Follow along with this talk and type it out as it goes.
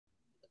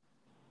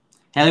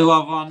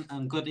Hello, everyone,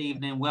 and good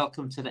evening.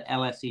 Welcome to the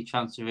LFC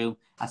Transfer Room.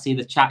 I see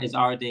the chat is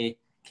already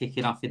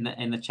kicking off in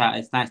the chat.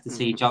 It's nice to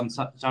see John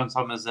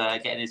Thomas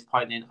getting his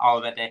point in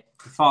already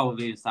before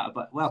we even started.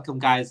 But welcome,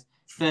 guys.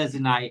 Thursday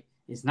night.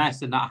 It's nice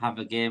to not have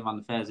a game on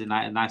the Thursday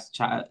night and nice to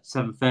chat at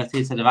 7:30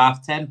 instead of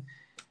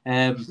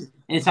 10:30.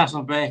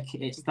 International break.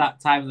 It's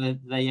that time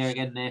of the year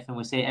again, Nathan.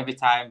 We say it every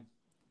time.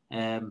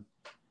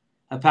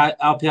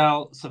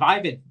 LPL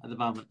surviving at the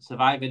moment.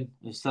 Surviving.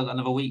 We've still got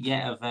another week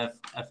yet of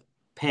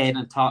pain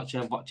and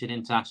torture watching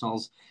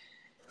internationals.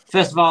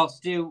 First of all,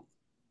 Stu,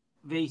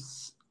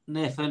 Reese,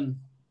 Nathan,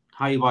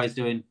 how are you boys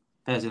doing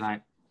Thursday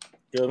night?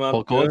 Good, man.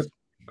 All good.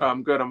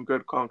 I'm good.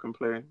 Can't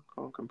complain.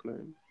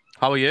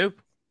 How are you?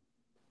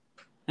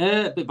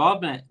 A bit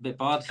bored, mate. A bit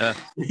bored.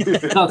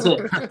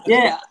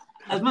 Yeah.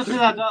 As much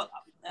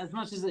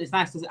as it's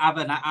nice to have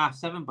an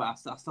half-7, but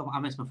I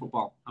miss my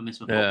football.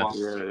 Yeah,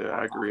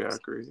 I agree.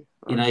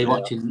 You know, you're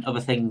watching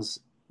other things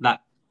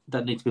that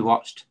need to be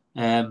watched.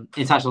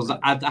 Internationals,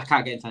 I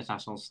can't get into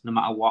internationals no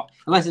matter what,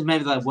 unless it's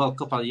maybe like World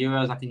Cup or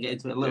Euros. I can get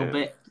into it a little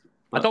bit.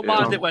 But, I don't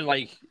mind it when,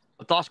 like,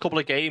 the last couple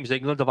of games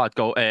England have had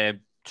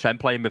Trent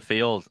playing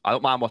midfield. I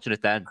don't mind watching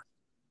it then.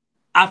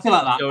 I feel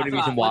like that. The only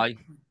reason why.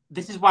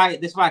 This is why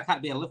I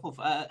can't be a Liverpool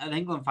an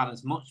England fan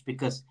as much,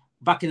 because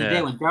back in the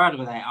day when Gerrard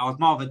was there, I was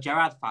more of a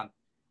Gerrard fan.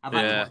 I'd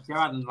like to watch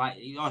Gerrard, and like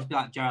you always be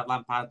like Gerrard,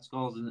 Lampard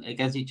scores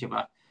against each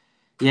other.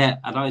 Yeah,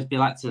 I'd always be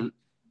like to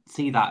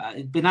see that.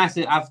 It'd be nice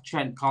to have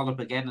Trent called up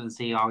again and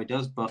see how he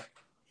does, but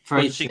for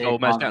his sake,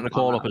 Gomez getting a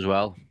call up as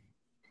well.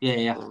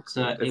 Yeah.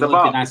 So it's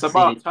about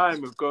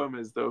time with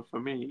Gomez though. For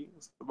me,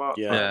 it's about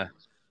time.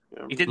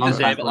 He didn't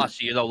deserve it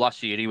last year though.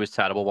 Last year he was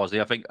terrible, wasn't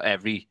he? I think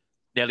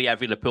nearly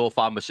every Liverpool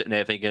fan was sitting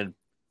there thinking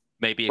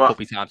maybe it could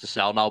be time to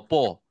sell now,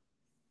 but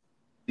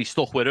he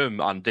stuck with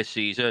him, and this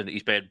season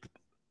he's been.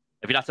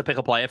 If you'd have to pick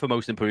a player for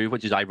most improved,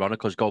 which is ironic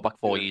because go back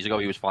 4 years ago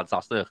he was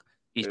fantastic.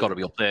 He's got to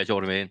be up there. Do you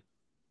know what I mean?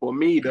 For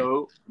me,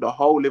 though, the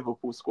whole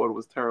Liverpool squad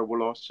was terrible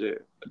last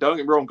year. Don't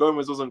get me wrong,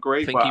 Gomez wasn't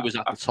great. I think he was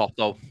at the top,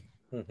 though.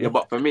 Yeah,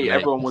 but for me,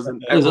 everyone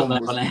wasn't.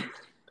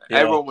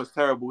 Everyone was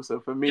terrible. So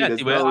for me, I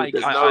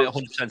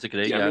 100%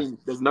 agree. I mean,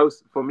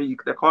 for me,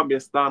 there can't be a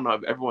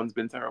standout if everyone's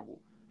been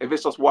terrible. If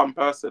it's just one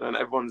person and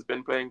everyone's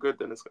been playing good,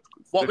 then it's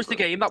what was the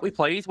game that we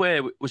played?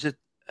 Where was it?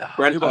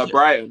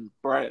 Brighton.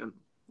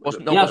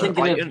 Wasn't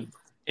Brighton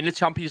in the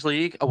Champions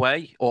League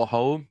away or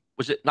home?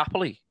 Was it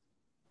Napoli?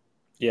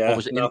 Yeah,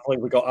 was it Napoli?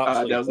 We got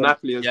absolutely. There was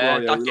Napoli as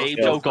well. That game,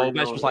 Joe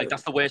Gomez was like,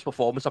 that's the worst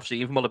performance I've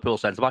seen from a Liverpool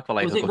centre back for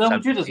like. Was it Real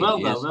Madrid as well,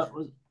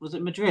 though? Was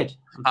it Madrid?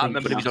 I can't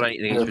remember if he's done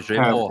anything against Madrid.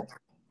 But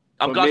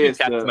I'm glad he's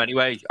kept him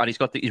anyway, and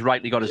he's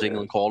rightly got his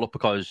England call up,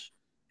 because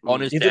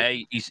on his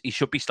day he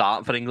should be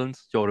starting for England.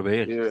 Do you know what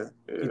I mean?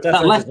 Yeah.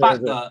 That left back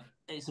though,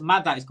 it's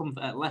mad that he's come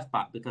at left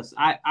back, because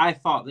I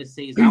thought this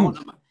season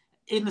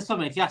in the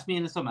summer, if you asked me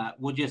in the summer,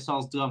 would you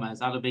sell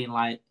Gomez? I'd have been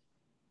like,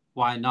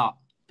 why not?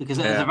 Because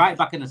as a right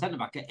back and a centre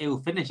back, it will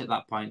finish at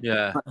that point.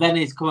 Yeah. But then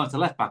he's come up to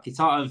left back. He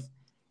sort of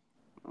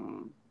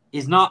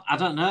is not. I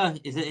don't know.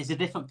 Is a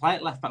different player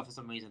at left back for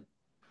some reason.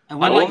 And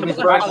when I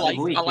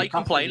like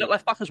him playing at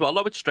left back as well.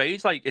 Though it's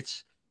strange. Like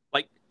it's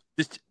like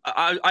this.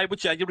 I would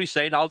genuinely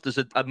say now there's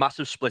a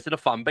massive split in the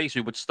fan base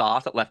who would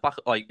start at left back.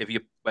 Like if you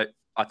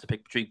had to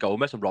pick between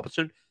Gomez and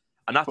Robertson,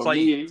 and that's for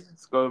me,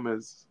 it's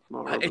Gomez.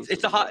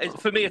 It's a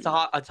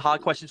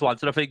hard question to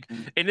answer. I think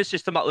in the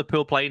system that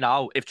Liverpool play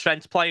now, if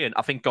Trent's playing,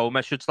 I think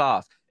Gomez should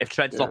start. If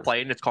Trent's not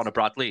playing, it's Conor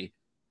Bradley.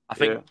 I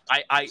think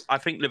I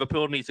think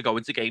Liverpool need to go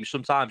into games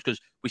sometimes, because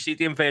we see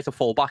the inverted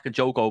fullback, and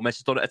Joe Gomez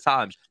has done it at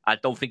times. I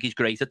don't think he's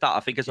great at that. I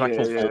think as an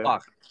actual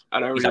fullback,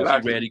 he's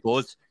actually really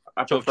good.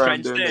 So if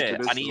Trent's there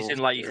and he's in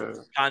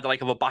kind of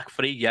like a back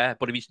three,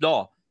 but if he's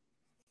not,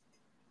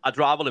 I'd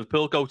rather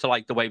Liverpool go to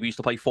like the way we used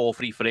to play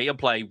 4-3-3 and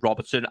play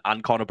Robertson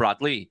and Conor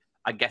Bradley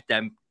and get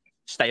them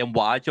staying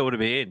wide. Do you know what I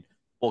mean?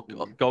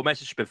 But Gomez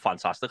has been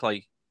fantastic.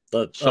 I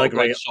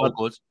agree. So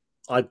good.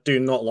 I do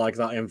not like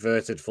that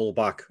inverted wing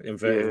back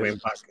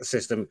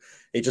system.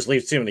 It just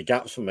leaves too many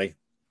gaps for me.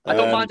 I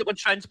don't mind it when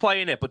Trent's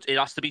playing it, but it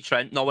has to be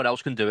Trent. No one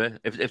else can do it.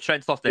 If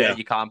Trent's not there,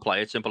 you can't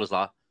play it. Simple as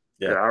that.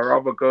 Yeah, I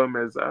rather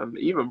Gomez and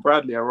even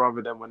Bradley. I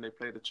rather them when they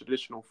play the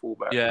traditional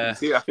fullback. Yeah.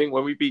 See, I think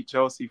when we beat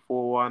Chelsea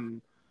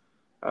 4-1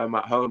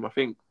 at home, I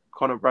think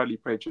Conor Bradley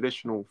played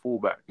traditional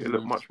fullback. It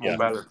looked much more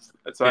balanced.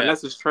 So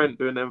unless it's Trent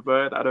doing the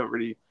invert, I don't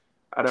really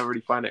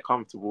find it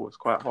comfortable. It's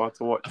quite hard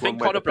to watch. I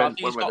think Conor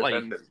Bradley's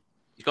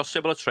got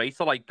similar traits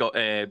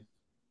to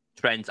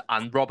Trent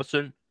and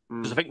Robertson.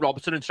 Because I think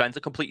Robertson and Trent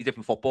are completely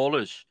different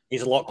footballers.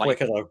 He's a lot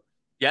quicker though.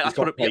 Yeah, that's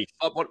what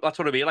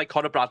I mean. Like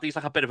Conor Bradley's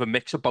like a bit of a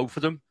mix of both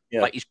of them.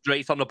 Yeah. Like he's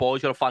great on the ball.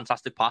 He's got a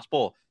fantastic pass,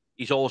 but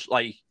he's also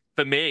like,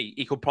 for me,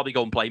 he could probably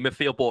go and play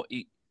midfield, but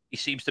he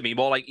seems to me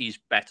more like he's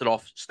better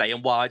off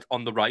staying wide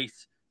on the right,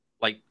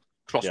 like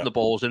crossing the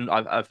balls. And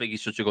I think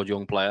he's such a good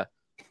young player.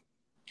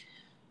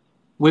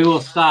 We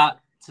will start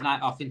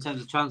tonight off in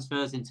terms of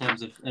transfers, in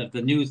terms of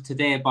the news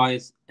today,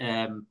 boys.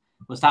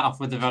 We'll start off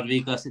with the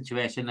Rodrygo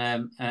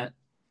situation.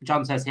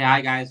 John says here,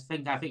 hi guys.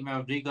 I think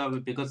Rodrygo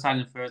would be a good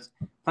signing for us.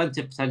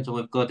 Plenty of potential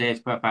with good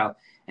age profile.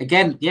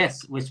 Again,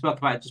 yes, we spoke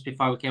about it just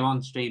before we came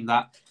on stream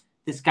that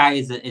this guy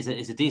is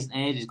a decent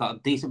age. He's got a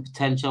decent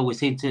potential.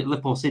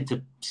 Liverpool seem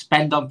to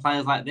spend on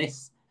players like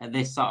this at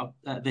this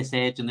this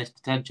age and this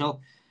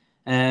potential.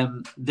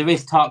 There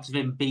is talks of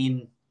him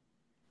being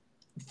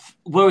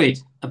worried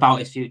about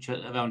his future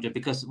at Real Madrid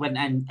because when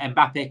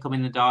Mbappe come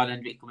in the door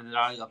and Endrick come in the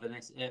door, you got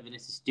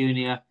Vinicius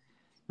Junior.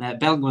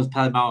 Bellingham's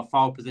playing more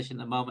forward position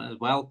at the moment as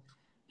well.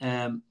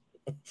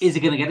 Is he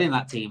going to get in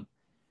that team?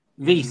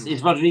 Reece,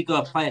 is Rodrygo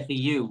a player for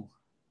you?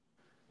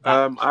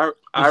 I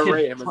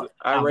rate him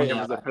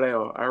as a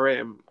player. I rate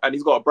him, and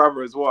he's got a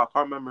brother as well. I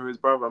can't remember his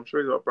brother. I'm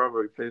sure he's got a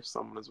brother who plays for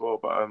someone as well.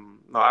 But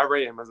no, I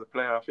rate him as a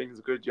player. I think he's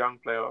a good young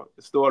player.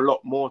 There's still a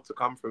lot more to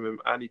come from him,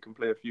 and he can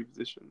play a few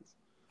positions.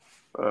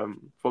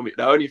 For me,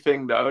 the only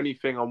thing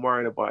I'm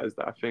worried about is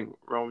that I think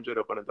Real Madrid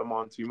are going to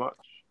demand too much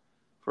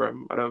for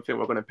him. I don't think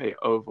we're going to pay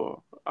over.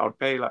 I would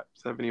pay like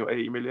 70 or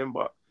 80 million,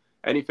 but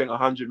anything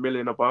 100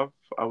 million above,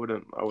 I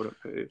wouldn't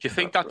pay. Do you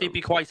think that they'd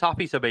be quite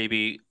happy to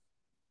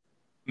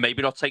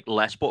maybe not take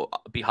less, but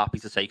be happy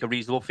to take a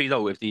reasonable fee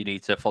though if they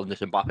need to fund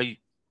this Mbappe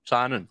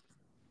signing?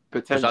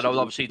 Because I know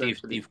obviously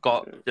they've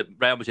got the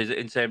Real Madrid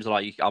in terms of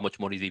like how much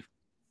money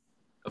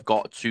they've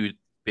got to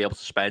be able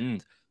to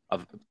spend.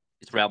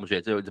 It's Real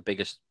Madrid, they're the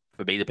biggest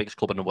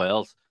club in the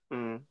world.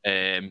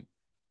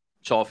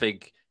 So I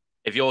think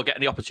if you're getting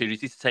the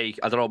opportunity to take,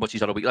 I don't know how much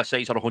he's on a week, let's say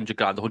he's on 100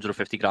 grand,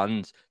 150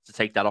 grand, to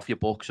take that off your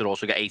books and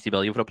also get 80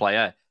 million for a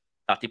player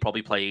that they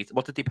probably played,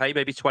 what did they pay?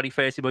 Maybe 20,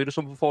 30 million or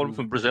something for him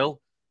from Brazil.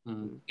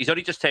 He's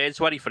only just turned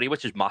 23,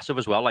 which is massive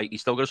as well. Like,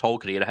 he's still got his whole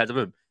career ahead of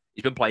him.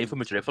 He's been playing for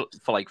Madrid for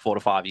like 4 or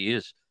 5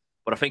 years.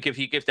 But I think if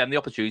you give them the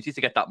opportunity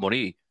to get that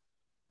money,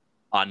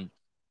 and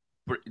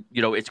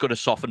you know, it's going to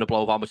soften the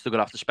blow of how much they're going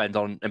to have to spend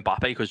on Mbappe,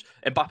 because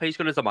Mbappe's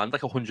going to demand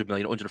like 100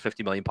 million,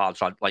 150 million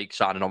pounds like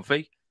signing on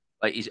fee.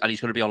 Like he's going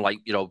to be on like,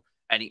 you know,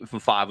 anything from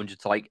 500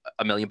 to like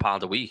 £1 million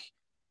a week.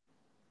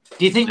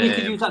 Do you think we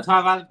could use that to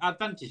our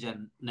advantage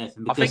then,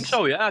 Nathan? Because I think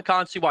so, yeah. I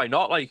can't see why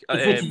not. Like,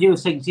 if Richard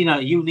Hughes thinks, you know,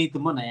 you need the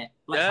money,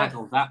 let's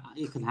haggle that.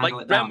 You can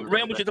haggle it down.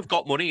 Real Madrid have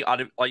got money,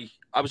 and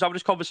I was having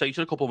this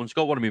conversation a couple of months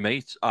ago with one of my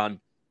mates,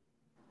 and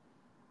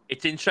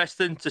it's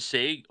interesting to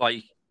see,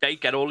 like, they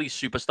get all these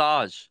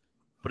superstars,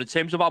 but in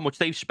terms of how much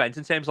they've spent,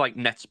 in terms of like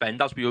net spend,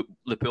 as we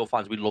Liverpool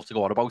fans, we love to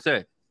go on about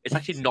it, it's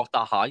actually not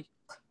that high.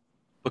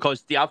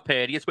 Because they have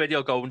periods where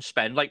they'll go and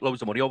spend like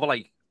loads of money over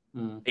like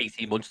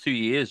 18 months, 2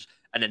 years,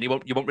 and then you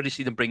won't really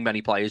see them bring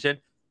many players in.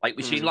 Like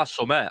we seen last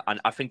summer,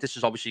 and I think this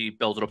is obviously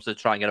building up to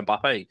try and get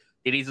Mbappe.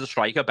 They needed a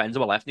striker,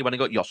 Benzema left, and he went and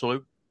got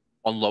Joselu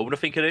on loan, I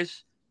think it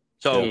is.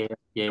 So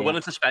they're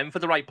willing to spend for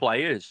the right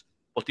players,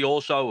 but they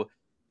also,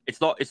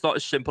 it's not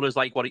as simple as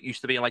like what it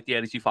used to be in like the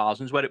early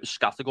 2000s, where it was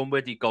scattergun,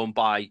 where they go and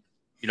buy,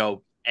 you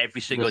know,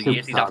 every single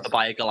year they'd have to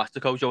buy a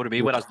Galacticos, you know what I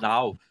mean? Whereas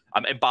now,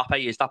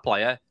 Mbappe is that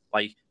player.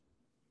 Like,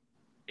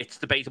 it's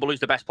debatable who's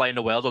the best player in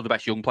the world or the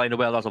best young player in the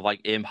world, as of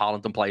like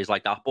Haaland and players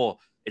like that. But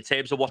in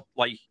terms of what,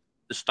 like,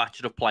 the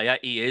stature of player,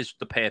 he is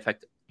the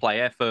perfect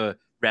player for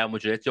Real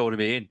Madrid, you know what I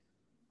mean?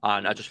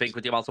 And I just think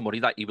with the amount of money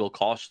that he will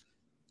cost,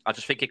 I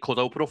just think it could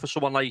open up for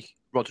someone like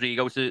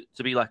Rodrygo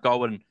to be let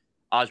go. And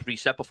as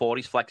Reece said before,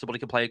 he's flexible. He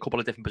can play a couple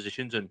of different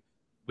positions. And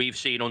we've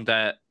seen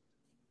under,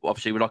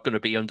 obviously we're not going to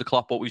be under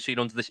Klopp, but we've seen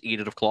under this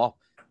era of Klopp,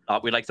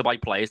 we like to buy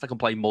players that can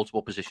play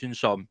multiple positions.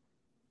 So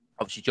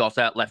obviously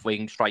Jota, left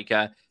wing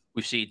striker.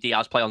 We've seen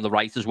Diaz play on the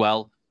right as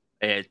well.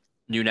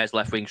 Nunez,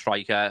 left wing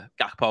striker.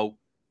 Gakpo,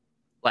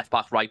 left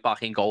back, right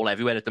back, in goal,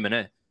 everywhere at the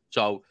minute.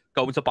 So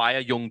going to buy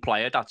a young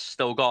player that's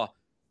still got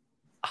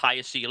a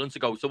higher ceiling to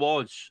go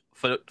towards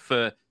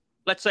for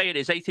let's say it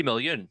is 80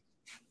 million.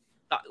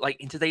 That, like,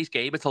 in today's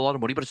game, it's a lot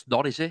of money, but it's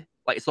not, is it?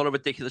 Like, it's not a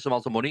ridiculous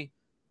amount of money.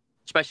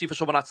 Especially for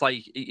someone that's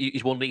like,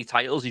 he's won league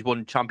titles, he's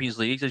won Champions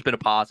Leagues, he's been a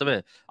part of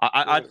it.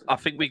 I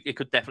think it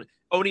could definitely,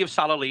 only if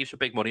Salah leaves for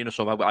big money in the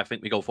summer, I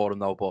think we go for him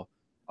though, but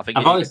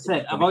I've always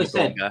said,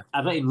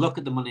 I don't even look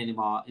at the money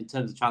anymore in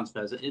terms of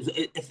transfers.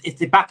 If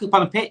they back up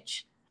on a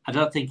pitch, I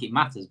don't think it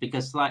matters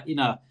because, like, you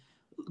know,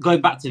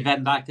 going back to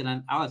Van Dijk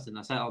and Alisson,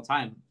 I say it all the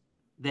time,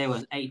 they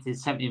were 80,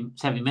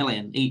 70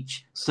 million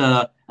each.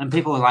 So, and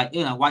people were like,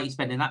 you know, why are you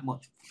spending that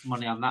much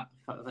money on that?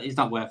 He's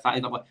not worth that.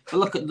 He's not worth. But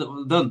look at what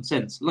they've done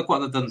since. Look what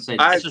they've done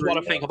since. This is what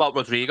I think about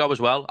Rodrygo as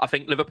well. I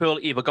think Liverpool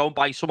either go and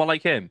buy someone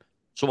like him,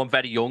 someone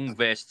very young,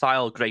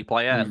 versatile, great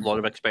player, a lot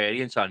of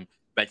experience, and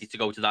ready to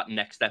go to that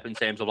next step in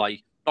terms of,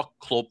 like, not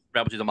club,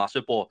 Real Madrid are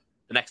massive, but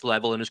the next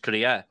level in his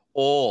career.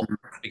 Or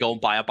they go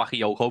and buy a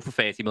Bakayoko for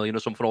 30 million or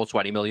something, or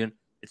 20 million.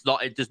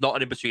 There's not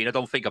an in-between, I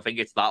don't think. I think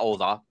it's that or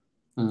that.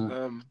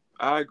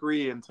 I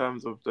agree in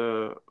terms of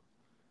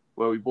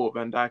where we bought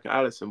Van Dijk and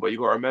Alisson, but you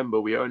got to remember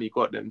we only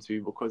got them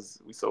two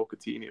because we sold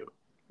Coutinho.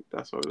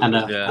 That's what. And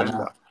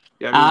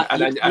you got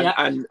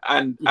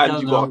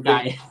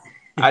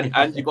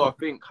to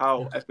think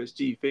how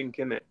FSG think,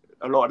 innit?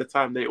 A lot of the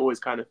time they always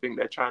kind of think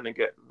they're trying to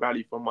get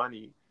value for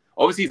money.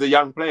 Obviously, he's a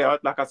young player.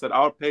 Like I said,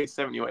 I would pay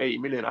 70 or 80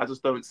 million. I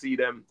just don't see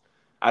them.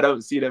 I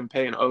don't see them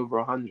paying over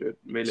 100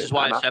 million. This is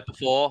why I said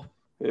before.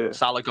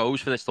 Salah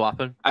goes for this to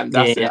happen. And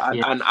that's it.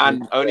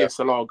 And only if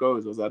Salah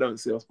goes, as I don't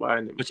see us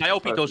buying him. Which I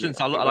hope he doesn't.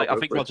 I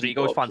think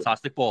Rodrygo is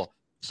fantastic, but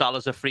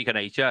Salah's a freak of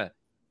nature.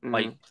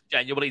 Like,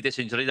 genuinely, this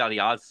injury that he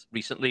had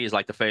recently is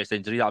like the first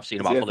injury I've seen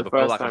him have for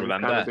Liverpool I can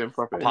remember,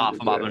 apart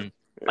from having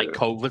like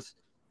COVID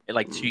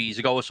like 2 years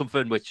ago or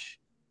something, which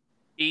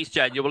he's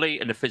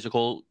genuinely in the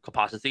physical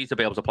capacity to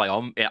be able to play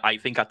on. I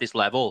think at this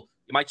level,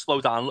 he might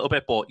slow down a little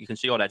bit, but you can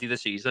see already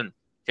this season,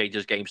 change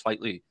his game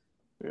slightly.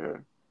 Yeah.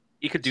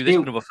 He could do this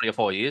for another 3 or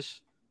 4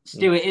 years.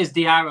 Stu, it is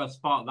the Aero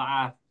Sport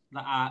that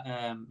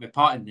are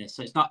reporting this,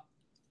 so it's not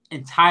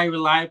entirely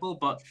reliable,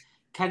 but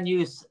can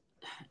you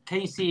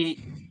see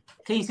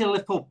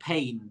Liverpool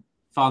paying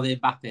for the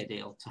Mbappe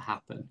deal to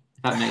happen?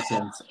 If that makes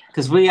sense,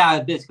 because we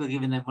are basically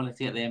giving them money to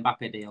get the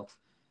Mbappe deal.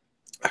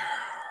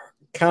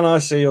 Can I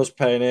see us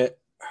paying it?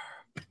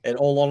 In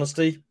all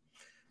honesty,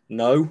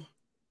 no.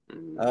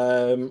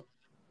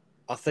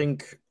 I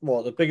think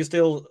the biggest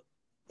deal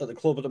at the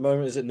club at the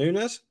moment is it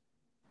Nunez.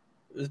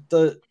 Is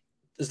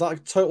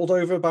that totaled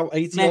over about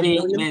 80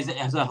 million? Maybe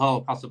as a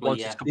whole,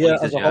 possibly.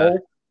 As a whole.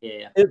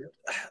 Yeah.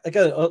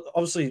 Again,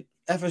 obviously,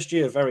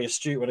 FSG are very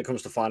astute when it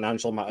comes to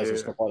financial matters and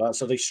stuff like that.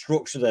 So they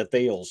structure their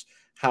deals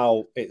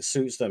how it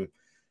suits them.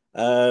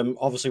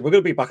 Obviously, we're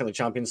going to be back in the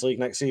Champions League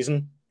next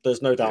season.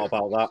 There's no doubt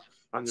about that.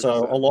 100%.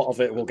 So a lot of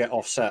it will get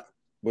offset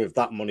with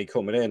that money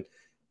coming in.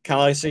 Can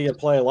I see a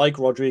player like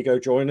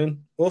Rodrygo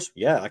joining us?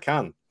 Yeah, I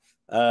can.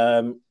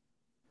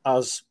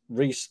 As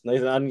Reece,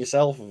 Nathan, and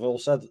yourself have all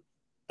said,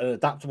 an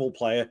adaptable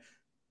player,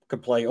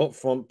 could play up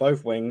front,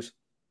 both wings.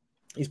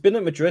 He's been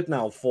at Madrid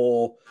now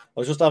for, I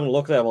was just having a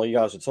look there while you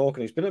guys were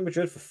talking. He's been at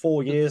Madrid for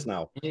 4 years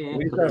now.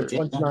 We were there in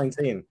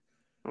 2019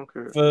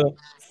 for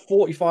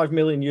 45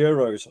 million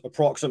euros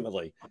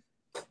approximately.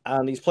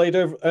 And he's played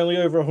only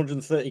over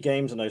 130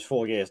 games in those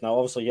 4 years. Now,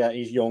 obviously,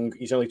 he's young.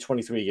 He's only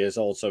 23 years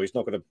old, so he's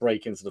not going to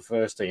break into the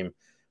first team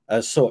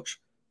as such.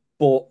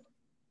 But,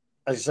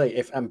 as you say,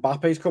 if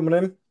Mbappe's coming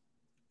in,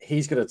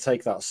 he's going to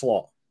take that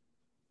slot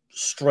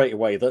straight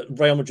away. That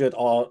Real Madrid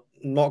are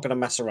not going to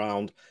mess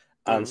around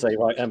and say,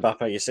 right,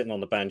 Mbappe, you're sitting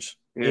on the bench.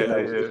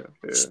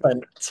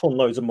 Spend ton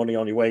loads of money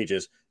on your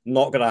wages.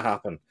 Not going to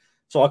happen.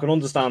 So I can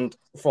understand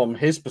from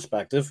his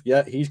perspective,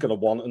 he's going to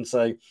want and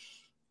say,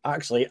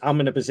 actually,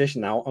 I'm in a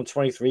position now. I'm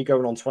 23,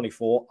 going on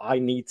 24. I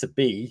need to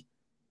be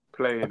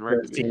playing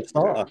a team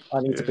starter.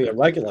 I need to be a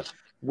regular.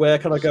 Where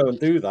can I go and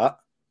do that?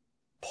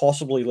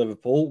 Possibly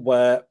Liverpool,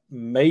 where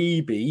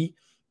maybe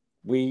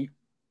we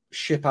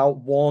ship out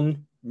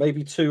 1,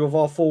 maybe 2 of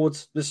our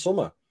forwards this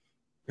summer.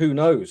 Who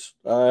knows?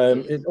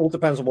 It all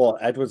depends on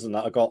what Edwards and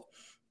that have got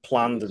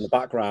planned in the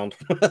background,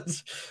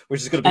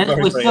 which is going to be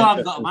very, we very still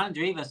haven't got a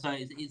manager either, so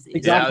it's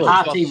exactly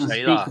hard to even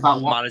speak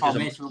about what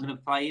formation we're going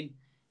to play in.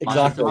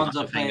 Exactly.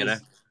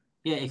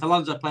 If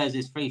Alonso plays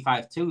his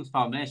 3-5-2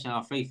 formation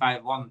or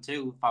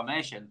 3-5-1-2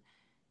 formation,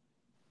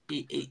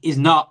 he's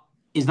not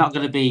going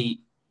to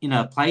be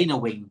playing a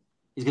wing.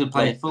 He's going to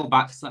play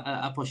fullbacks that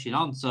are pushing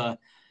on. So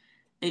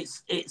it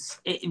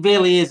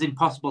really is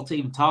impossible to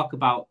even talk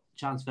about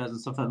transfers and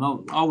stuff at the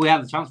moment. Oh, we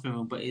have the transfer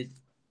room, but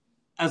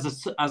as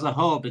a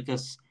whole,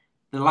 because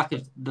the lack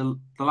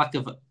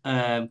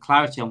of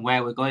clarity on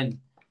where we're going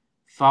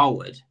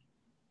forward.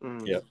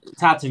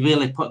 It's hard to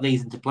really put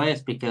these into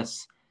place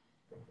because,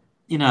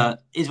 is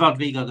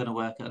Rodrygo going to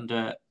work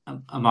under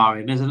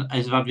Amari?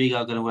 Is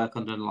Rodrygo going to work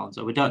under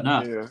Alonso? We don't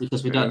know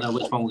because we don't know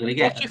which one we're going to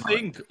get. What do you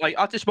think, like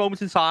at this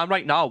moment in time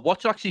right now,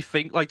 what do you actually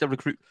think, like the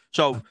recruit?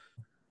 So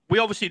we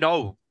obviously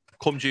know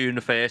come June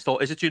the 1st,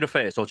 or is it June the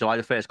 1st or July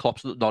the 1st,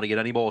 Klopp's not here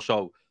anymore.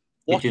 So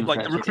what,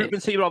 like the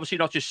recruitment team are obviously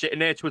not just sitting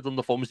there twiddling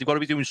the thumbs. They've got to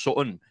be doing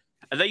something.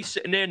 Are they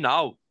sitting there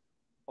now?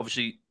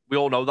 Obviously, we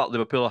all know that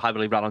Liverpool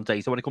heavily ran on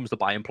data when it comes to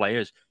buying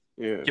players.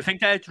 Do you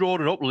think they're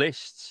drawing up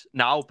lists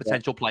now,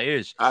 potential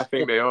players? I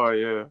think they are,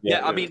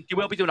 I mean, they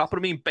will be doing that, but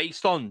I mean,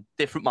 based on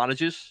different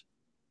managers.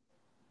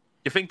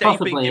 Do you think they've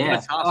been given a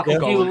task? Like a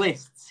few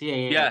lists,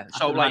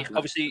 So, like,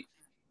 obviously,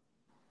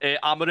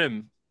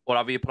 Amarim,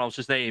 whatever you pronounce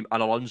his name,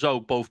 and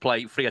Alonso both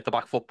play free at the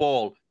back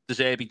football. De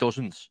Zerbi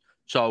doesn't.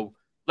 So,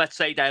 let's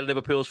say they're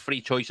Liverpool's free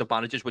choice of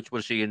managers, which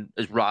we're seeing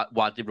is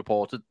widely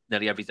reported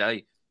nearly every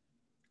day.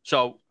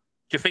 So,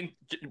 do you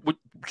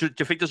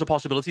think there's a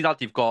possibility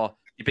that you've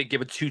been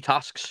given 2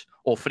 tasks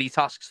or 3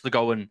 tasks to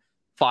go and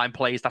find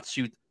players that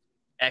suit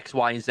X,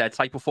 Y, and Z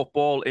type of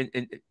football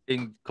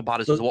in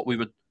comparison to what we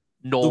would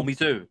normally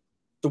do?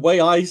 The way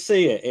I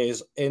see it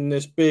is in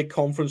this big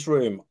conference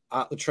room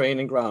at the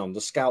training ground,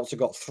 the scouts have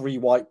got 3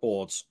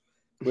 whiteboards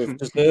with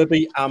De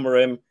Zerbi,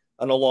 Amarim,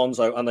 and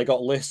Alonso, and they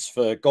got lists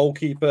for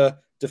goalkeeper,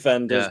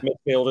 defenders,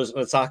 midfielders,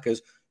 and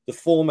attackers, the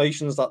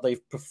formations that they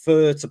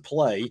prefer to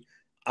play.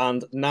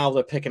 And now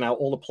they're picking out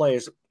all the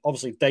players,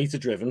 obviously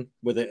data-driven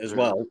with it as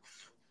well,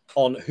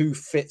 on who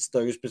fits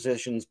those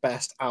positions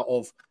best out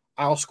of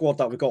our squad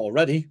that we've got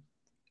already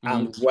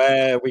and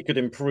where we could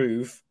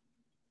improve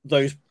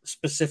those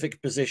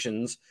specific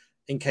positions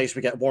in case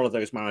we get one of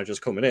those managers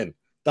coming in.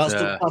 That's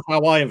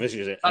how I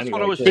envisage it. That's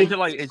what I was thinking.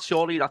 Like,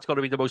 surely that's got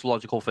to be the most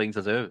logical thing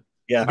to do.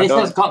 Yeah, that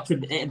has got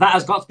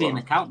to be in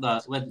account though.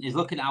 When he's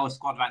looking at our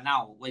squad right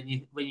now, when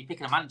you're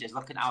picking a manager, he's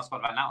looking at our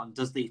squad right now and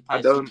does these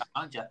players suit that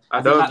manager?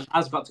 I think that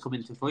has got to come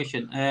into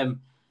fruition.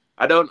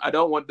 I don't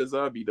want the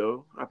Zerbi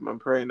though. I'm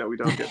praying that we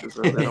don't get the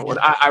Zerbi.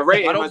 I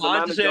rate him as a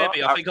manager.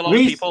 I think a lot of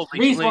people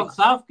Reece wants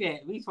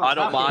Southgate. I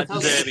don't mind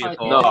Zerbi at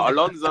all.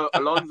 No,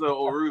 Alonso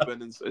or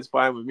Ruben is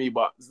fine with me,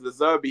 but the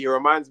Zerbi, he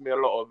reminds me a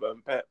lot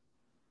of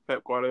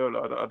Pep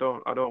Guardiola. I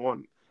don't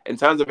want. In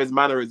terms of his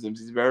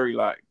mannerisms, he's very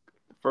like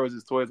throws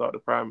his toys out the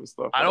pram and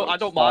stuff. I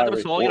don't mind him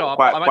at all. You know,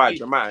 quite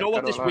dramatic. You know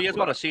what? This weird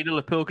one I seen in the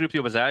Liverpool group the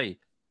other day,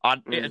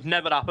 and it had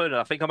never happened. And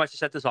I think I might have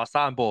said this last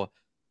time, but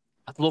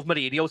I'd love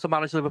Mourinho to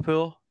manage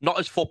Liverpool. Not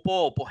as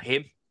football, but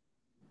him.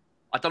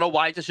 I don't know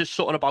why. There's just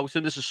something about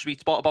him. There's a sweet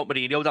spot about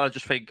Mourinho that I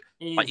just think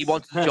like he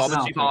wanted the job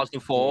in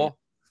 2004.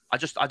 I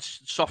just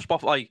soft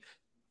spot like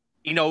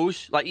he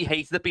knows. Like he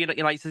hated it being at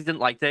United. He didn't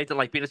like it. He didn't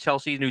like being at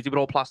Chelsea. He knew they were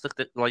all plastic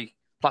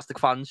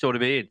fans. You know what I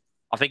mean?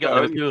 I think at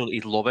Liverpool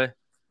he'd love it.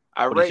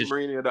 I rate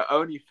Mourinho. The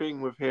only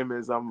thing with him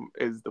is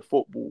the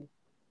football.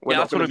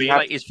 That's what I mean.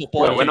 Like his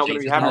football. We're not going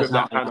to be happy with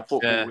that kind of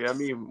football. Yeah. You know what I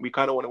mean? We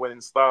kind of want to win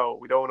in style.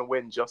 We don't want to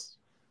win just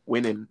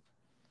winning.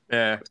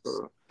 Yeah.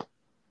 So,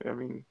 I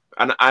mean,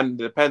 and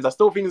it depends. I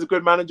still think he's a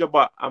good manager,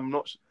 but I'm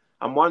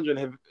wondering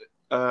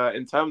if,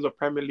 in terms of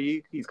Premier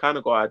League, he's kind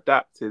of got to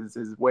adapt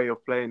his way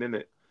of playing in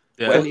it.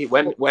 Yeah.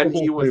 When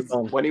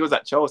he was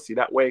at Chelsea,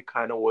 that way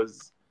kind of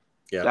was.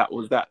 Yeah. That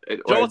was that.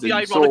 You know what the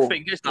ironic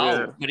thing is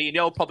now?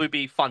 Mourinho will probably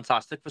be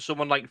fantastic for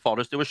someone like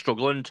Forest who was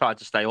struggling and tried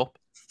to stay up,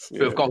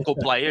 who have got good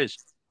players.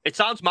 It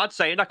sounds mad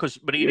saying that because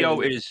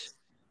Mourinho is,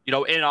 you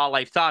know, in our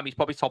lifetime, he's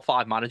probably top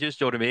 5 managers,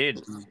 do you know what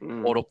I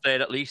mean? Or up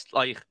there at least.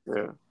 Like,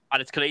 and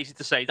it's crazy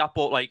to say that,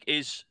 but like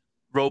his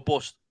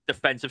robust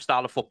defensive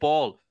style of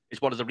football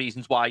is one of the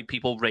reasons why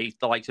people rate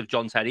the likes of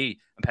John Terry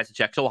and Petr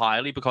Cech so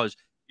highly because,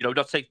 you know,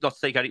 not to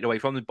take anything away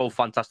from them, both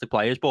fantastic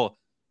players, but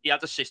he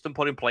had a system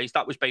put in place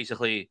that was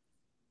basically,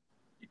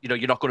 you know,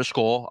 you're not going to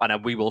score, and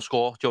then we will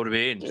score. Do you know what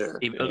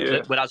I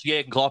mean? Whereas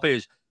Jurgen Klopp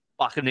is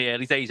back in the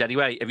early days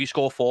anyway. If you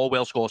score 4,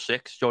 we'll score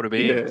 6. Do you know what I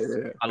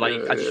mean? And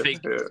like, I just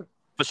think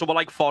for someone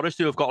like Forest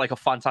who have got like a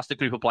fantastic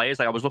group of players,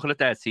 like I was looking at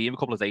their team a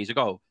couple of days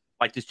ago.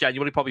 Like there's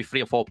genuinely probably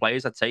 3 or 4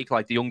 players I'd take,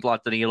 like the young lad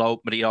Danilo,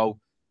 Mario,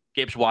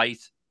 Gibbs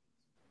White.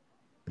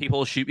 People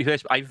will shoot me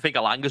first. I think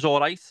Alanga's all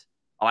right.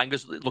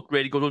 Alanga's looked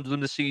really good under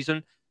them this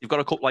season. You've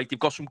got they've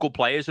got some good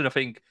players, and I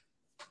think.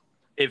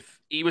 If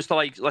he was to,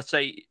 like, let's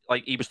say,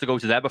 like, he was to go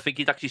to them, I think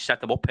he'd actually set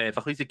them up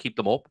perfectly to keep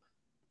them up.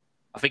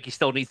 I think he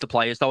still needs the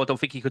players, though. I don't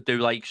think he could do,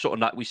 like,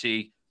 something that we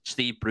see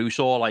Steve Bruce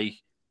or, like,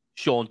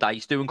 Sean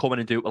Dice doing, coming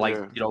and do, like,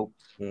 you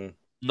know,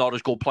 not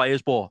as good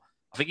players, but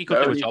I think he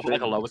could do a job like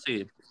a lower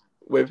team.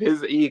 With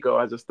his ego,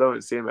 I just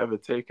don't see him ever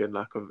taking,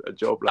 like, a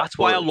job like That's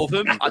why I love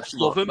him. I just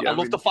love him. I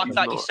love the fact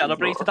that he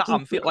celebrated at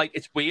Anfield. Like,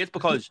 it's weird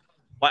because,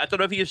 like, I don't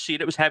know if you've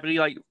seen it was heavily,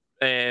 like,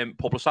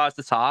 publicised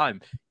the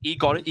time. He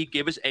got it. He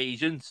gave his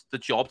agent the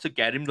job to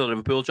get him the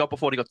Liverpool job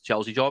before he got the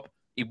Chelsea job.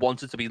 He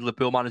wanted to be the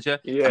Liverpool manager.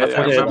 I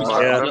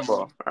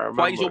remember.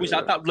 Why he's always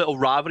had that little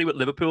rivalry with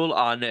Liverpool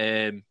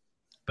and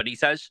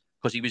Benitez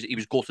because he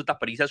was gutted that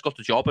Benitez got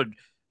the job, and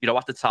you know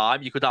at the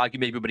time you could argue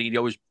maybe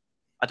Mourinho was.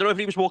 I don't know if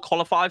he was more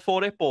qualified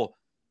for it, but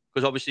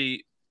because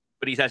obviously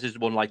Benitez has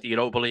won like the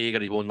Europa League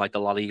and he won like the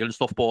La Liga and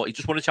stuff, but he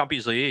just won the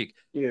Champions League.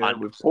 Yeah,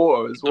 and with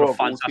Porto as well. A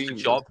fantastic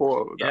job.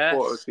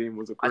 Porto team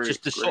was a great.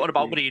 Just something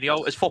about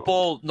Mourinho. As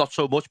football, not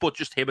so much, but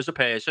just him as a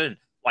person.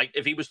 Like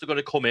if he was going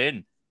to come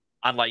in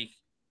and like,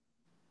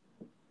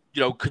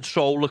 you know,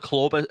 control the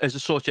club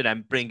as such, and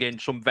then bring in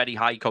some very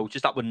high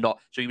coaches that were not.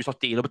 So he was not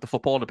dealing with the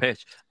football on the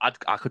pitch.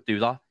 I could do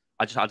that.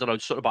 I don't know,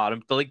 something about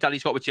him. The link that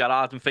he's got with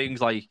Gerrard and things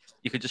like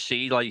you could just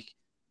see like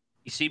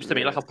he seems to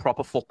me like a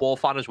proper football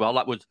fan as well.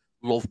 That would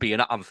love being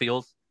at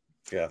Anfield.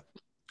 Yeah,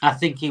 I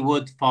think he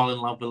would fall in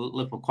love with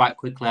Liverpool quite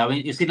quickly. I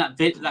mean, you've seen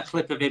that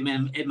clip of him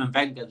and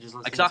Wenger just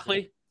listening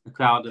to the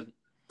crowd of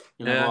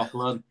walk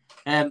alone.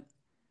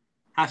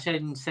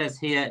 Hashem says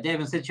here,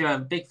 David, since you're a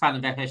big fan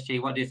of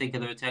FSG, what do you think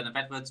of the return of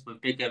Edwards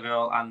with Big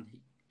Overall and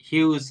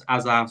Hughes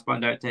as our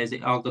sporting director? Is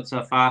it all good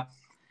so far?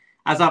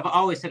 As I've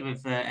always said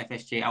with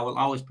FSG, I will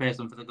always praise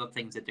them for the good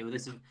things they do.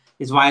 This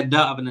is why I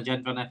don't have an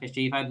agenda on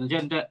FSG. If I had an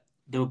agenda,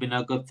 there would be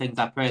no good things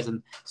I praise.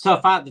 And so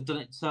far, they've done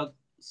it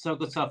so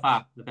good so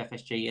far with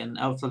FSG. And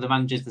hopefully the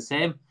manager's the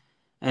same.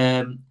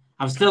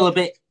 I'm still a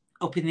bit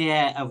up in the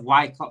air of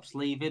why Klopp's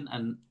leaving.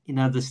 And, you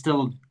know, there's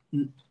still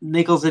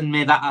niggles in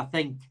me that I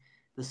think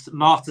there's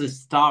more to the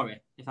story,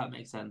 if that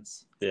makes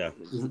sense. Yeah.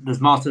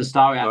 There's more to the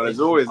story. No, there's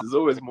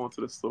always more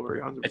to the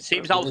story. 100%. It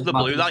seems out of the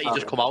blue that he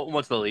just come out and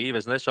wants to leave,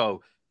 isn't it?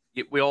 So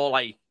we all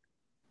like,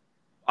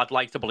 I'd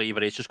like to believe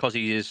it. It's just because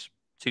he is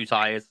too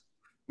tired.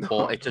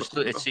 But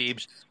it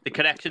seems the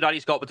connection that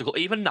he's got with the club,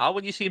 even now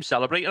when you see him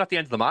celebrating at the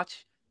end of the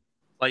match,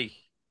 like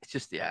it's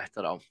just I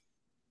don't know.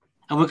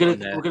 And we're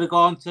gonna go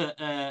on to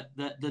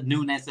the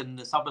Nunez and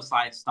the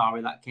Szoboslzai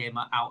story that came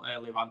out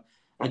earlier on.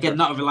 Again,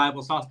 not a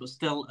reliable source, but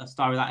still a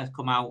story that has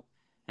come out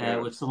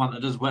with someone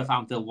that does work for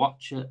Anfield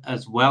Watch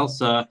as well.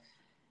 So,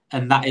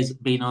 and that is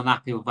being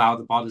unhappy with how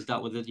the board has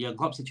dealt with the Jurgen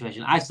Klopp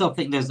situation. I still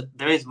think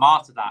there is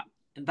more to that.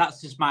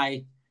 that's just my,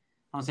 I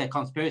don't say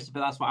conspiracy,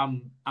 but that's what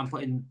I'm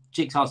putting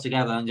jigsaws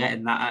together and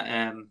getting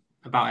that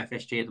about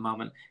FSG at the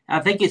moment. And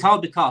I think it's all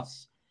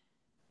because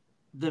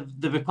the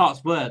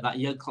reports were that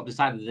Jurgen Klopp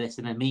decided this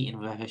in a meeting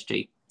with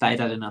FSG that he'd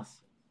had enough.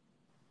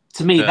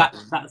 To me, that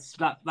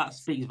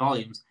speaks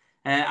volumes.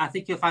 I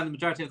think you'll find the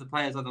majority of the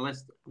players on the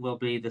list will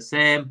be the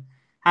same.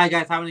 Hi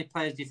guys, how many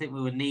players do you think we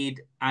would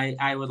need?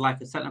 I would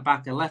like a centre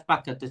back, a left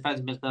back, a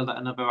defensive midfielder,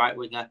 another right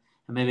winger,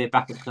 and maybe a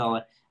backup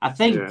goalie. I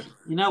think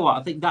you know what?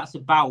 I think that's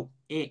about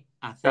it.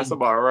 That's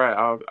about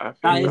right. I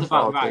think that is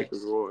about right.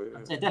 As well,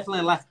 I'd say definitely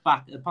a left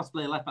back,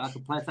 possibly a left back that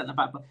could play centre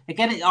back. But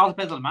again, it all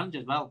depends on the manager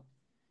as well,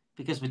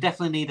 because we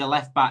definitely need a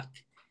left back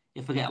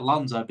if we get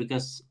Alonso,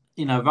 because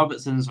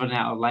Robertson's running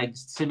out of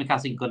legs.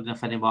 Tsimikas isn't good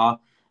enough anymore,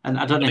 and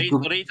I don't know. He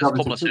needs a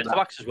couple of centre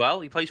backs as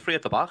well. He plays free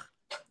at the back.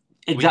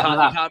 Exactly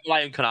we can't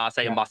rely on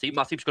Canate and Matip.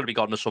 Matip's going to be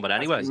gone in the summer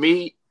anyway.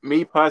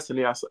 Me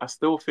personally, I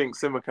still think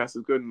Tsimikas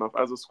is good enough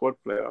as a squad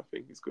player. I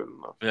think he's good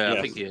enough. Yeah,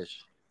 I think he is.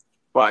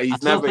 But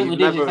he's never. We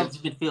need a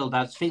defensive midfielder.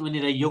 I just think we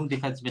need a young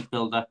defensive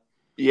midfielder.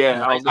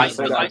 Yeah, I was going to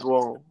say that as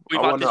well.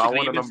 We've had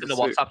disagreements in the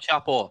WhatsApp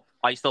chat, but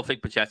I still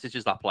think Pochettino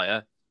is that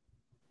player.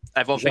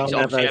 Everyone thinks,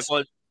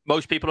 obviously,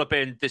 most people have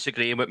been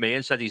disagreeing with me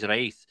and said he's an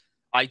 8.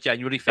 I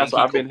genuinely think that's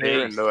what I've been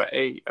hearing, though, at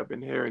 8. I've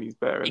been hearing he's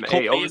better than 8.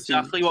 He could be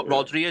exactly what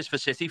Rodri is for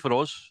City for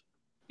us.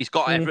 He's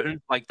got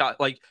everything like that.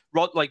 Like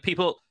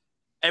people,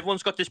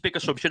 everyone's got this big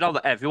assumption now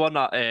that everyone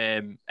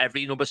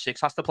every number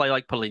 6 has to play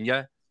like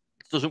Paulinho.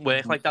 It doesn't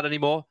work like that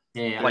anymore.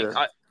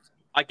 I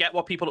get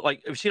what people like.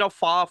 Have you seen how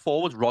far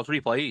forward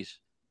Rodri plays?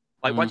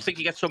 Like, why do you think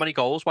he gets so many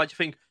goals? Why do you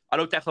think? I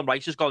know Declan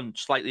Rice has gone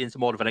slightly into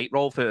more of an 8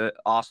 role for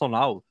Arsenal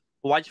now,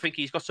 but why do you think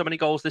he's got so many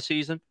goals this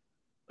season?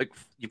 Like,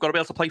 you've got to be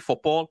able to play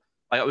football.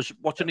 Like, I was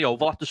watching the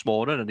overlap this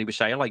morning, and he was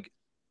saying like,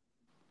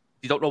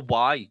 you don't know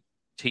why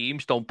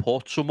teams don't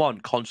put someone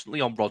constantly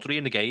on Rodri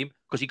in the game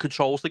because he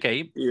controls the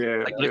game.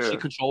 Literally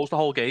controls the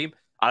whole game.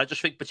 And I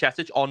just think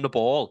Pochettino on the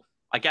ball.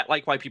 I get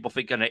like why people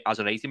think as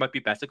an 8 he might be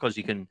better because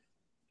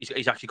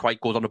he's actually quite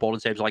good on the ball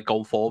in terms of like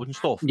going forward and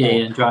stuff.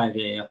 And drive.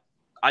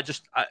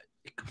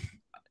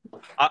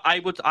 I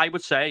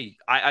would say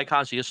I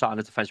can't see us signing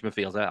a defensive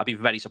midfielder. I'd be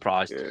very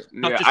surprised.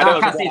 I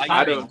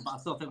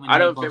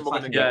don't think we're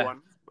going to get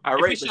one.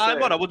 If we sign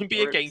one, I wouldn't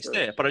be against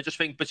it, but I just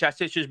think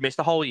Pochettino has missed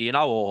a whole year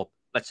now, or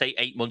let's say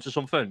 8 months or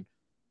something.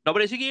 No,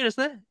 but it's a year,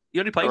 isn't it? He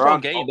only plays one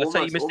game. Let's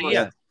say he missed a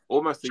year.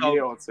 Almost a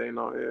year, I'd say.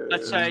 No,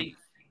 let's say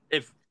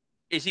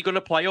is he going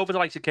to play over the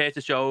likes of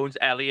Curtis Jones,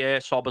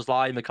 Elliott,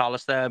 Szoboslzai,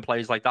 McAllister, and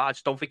players like that? I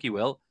just don't think he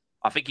will.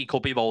 I think he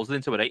could be molded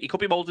into an 8. He could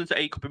be molded into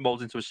 8. Could be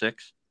molded into a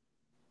 6.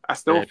 I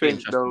still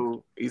think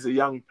though he's a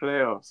young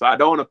player, so I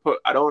don't want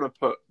to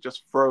put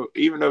just throw.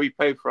 Even though he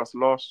played for us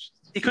last.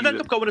 He could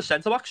end up going to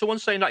centre back.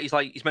 Someone's saying that he's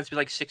meant to be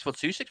like 6'2",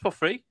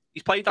 6'3".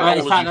 He's played that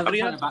all of his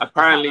career.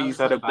 Apparently, he's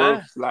had a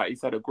growth.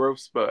 He's had a growth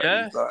spurt.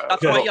 Yeah,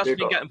 that's why he hasn't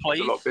been getting played.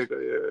 A lot bigger,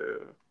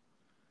 yeah.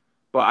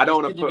 But I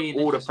don't want to put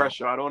all the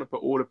pressure. I don't want to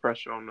put all the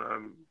pressure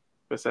on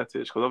Pochettino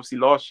because obviously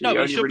last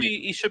year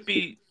he should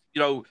be.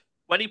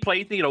 When he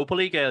played in the Europa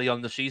League early on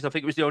in the season, I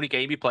think it was the only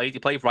game he played. He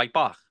played right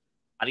back,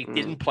 and he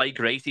didn't play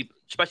great.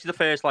 Especially the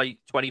first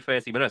 20,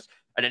 30 minutes,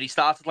 and then he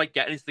started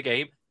getting into the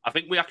game. I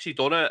think we actually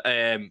done it.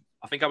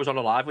 I think I was on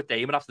a live with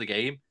Damon after the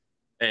game,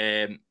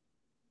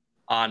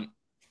 and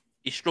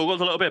he struggled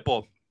a little bit,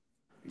 but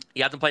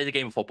he hadn't played the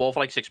game of football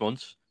for 6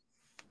 months.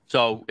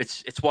 So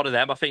it's one of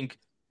them. I think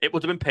it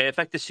would have been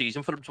perfect this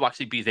season for him to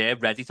actually be there,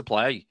 ready to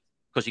play,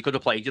 because he could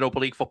have played Europa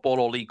League football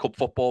or League Cup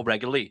football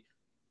regularly,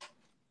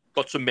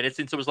 got some minutes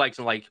into his legs,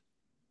 and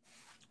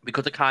we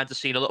could have kind of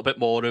seen a little bit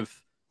more of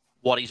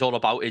what he's all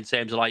about in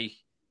terms of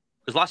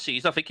because last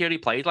season I think he only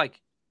played I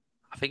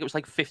think it was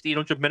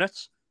 1,500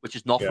 minutes, which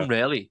is nothing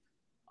really.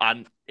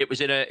 And it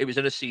was in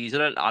a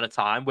season and at a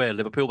time where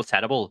Liverpool were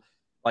terrible.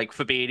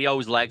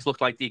 Fabinho's legs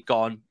looked like they'd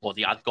gone, or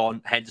they had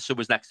gone. Henderson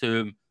was next to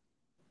him,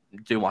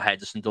 doing what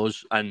Henderson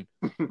does, and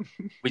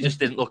we just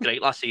didn't look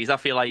great last season. I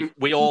feel like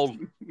we all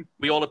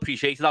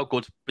appreciated how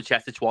good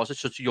Pochettino was at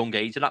such a young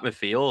age in that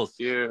midfield.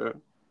 Yeah,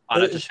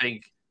 and I just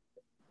think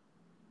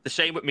the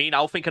same with me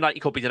now, thinking that he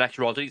could be the next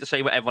Rodri. The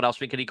same with everyone else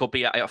thinking he could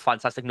be a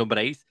fantastic number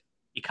 8.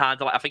 He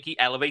kind of I think he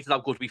elevated how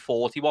good we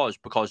thought he was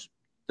because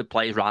the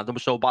players around him were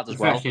so bad as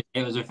well.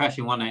 It was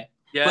refreshing, wasn't it?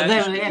 Yeah, but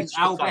then again,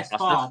 our best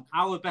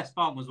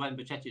form was when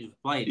Pochettino was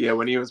playing. Yeah,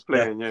 when he was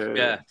playing.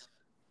 Yeah.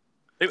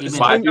 He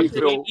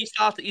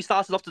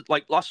started off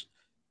last.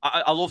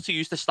 I love to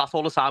use this stat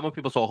all the time when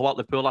people talk about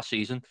Liverpool last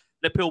season.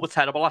 Liverpool were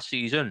terrible last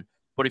season,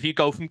 but if you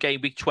go from game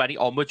week 20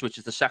 onwards, which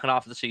is the second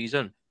half of the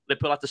season,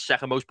 Liverpool had the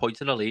second most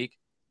points in the league.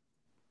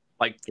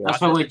 That's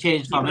when we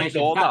changed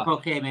formation.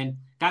 Gakpo came in.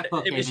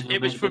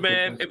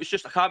 It was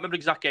just I can't remember the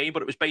exact game,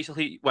 but it was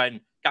basically when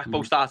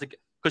Gakpo started.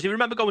 Because you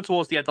remember going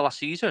towards the end of last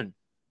season,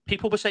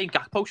 people were saying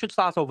Gakpo should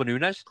start over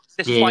Nunez.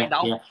 This is why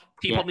now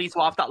people need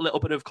to have that little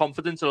bit of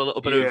confidence and a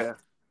little bit of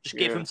just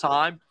give him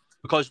time.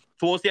 Because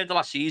towards the end of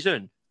last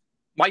season,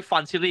 my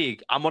fantasy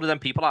league, I'm one of them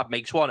people that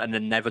makes one and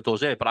then never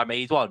does it, but I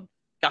made one.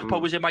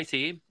 Gakpo was in my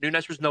team.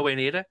 Nunez was nowhere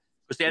near it.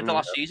 Because the end of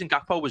last season,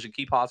 Gakpo was a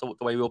key part of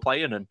the way we were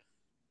playing, and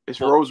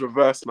It's roles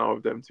reversed now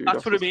with them too.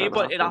 That's what I mean.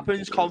 But it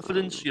happens.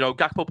 Confidence. You know,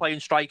 Gakpo playing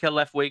striker,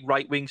 left wing,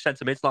 right wing,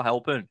 centre mid's not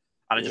helping. And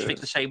I just think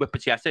the same with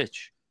Bajcetic.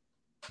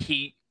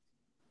 He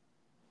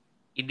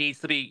needs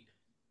to be.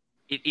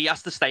 He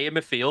has to stay in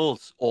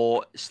midfield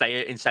or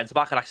stay in centre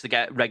back and actually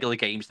get regular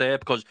games there.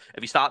 Because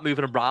if you start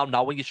moving around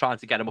now, when you're trying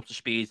to get him up to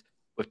speed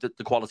with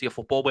the quality of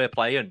football we're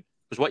playing,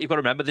 because what you've got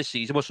to remember, this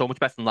season was so much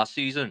better than last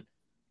season.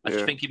 I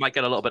just think he might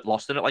get a little bit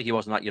lost in it, like he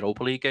was in that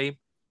Europa League game.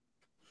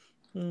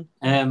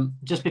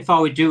 Just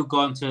before we do go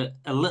on to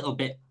a little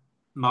bit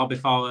more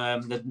before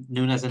the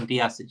Nunez and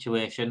Diaz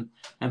situation,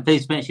 and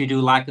please make sure you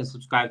do like and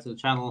subscribe to the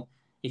channel.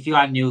 If you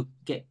are new,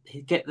 get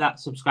that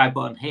subscribe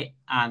button hit,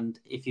 and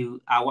if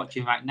you are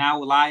watching right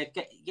now live,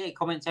 get your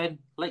comments in,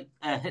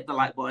 hit the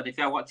like button. If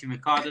you are watching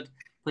recorded,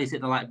 please hit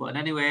the like button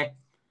anyway.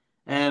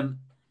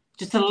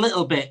 Just a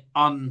little bit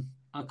on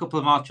a couple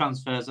of more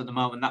transfers at the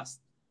moment. That's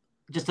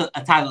just a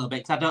tiny little bit,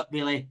 because I don't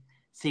really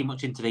see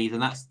much into these,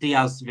 and that's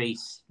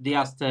Diaz-Reece.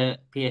 Diaz to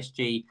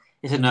PSG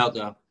is a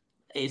no-go.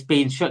 It's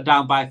been shut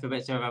down by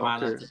Fabrizio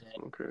Romano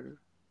today.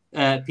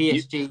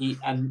 PSG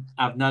and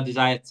have no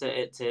desire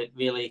to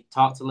really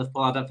talk to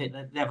Liverpool. I don't think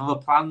they have other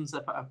plans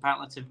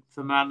apparently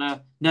for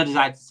Romano. No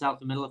desire to sell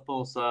from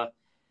Liverpool, so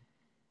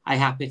I'm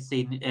happy to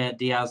see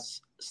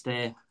Diaz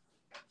stay,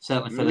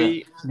 certainly for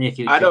the near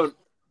future.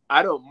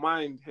 I don't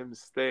mind him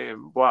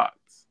staying, but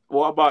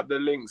what about the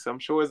links? I'm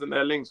sure isn't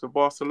there links with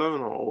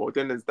Barcelona, or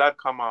didn't his dad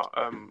come out?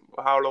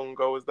 How long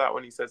ago was that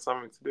when he said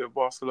something to do with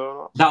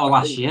Barcelona? That was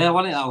last year,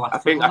 wasn't it? I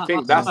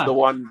think that's the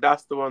one.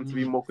 That's the one to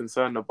be more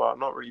concerned about.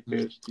 Not really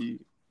PSG.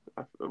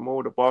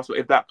 More the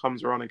Barcelona. If that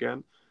comes around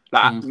again,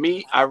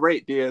 me, I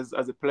rate Diaz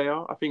as a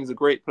player. I think he's a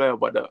great player,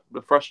 but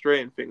the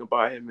frustrating thing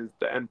about him is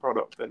the end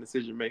product and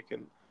decision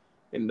making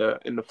in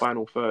the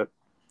final third.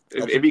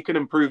 If he can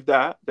improve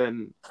that,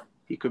 then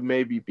he could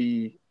maybe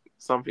be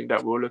something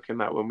that we were looking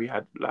at when we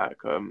had like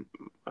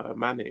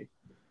Mane,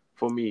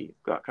 for me,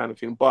 that kind of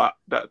thing. But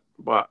that's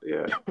why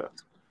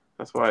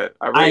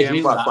I rate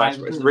him. But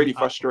it's really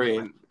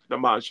frustrating the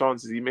amount of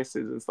chances he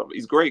misses and stuff.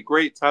 He's great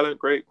talent,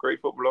 great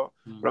footballer.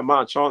 But the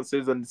amount of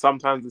chances and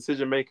sometimes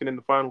decision making in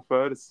the final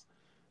third is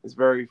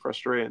very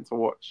frustrating to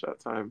watch at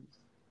times.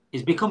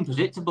 He's become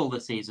predictable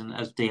this season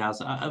as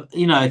Diaz.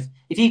 You know,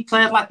 if he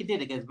played like he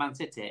did against Man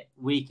City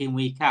week in,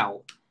 week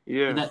out,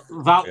 even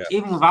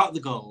without the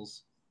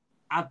goals,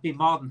 I'd be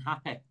more than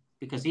happy,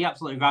 because he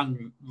absolutely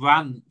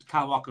ran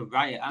Kyle Walker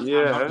riot.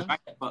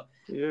 But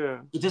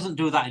he doesn't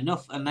do that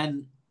enough. And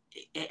then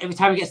every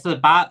time he gets to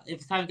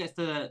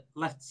the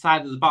left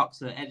side of the box,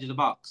 the edge of the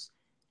box,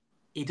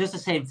 he does the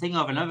same thing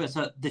over and over.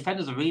 So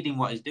defenders are reading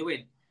what he's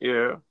doing.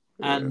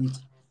 And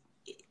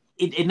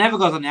it never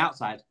goes on the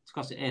outside to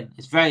cross it in.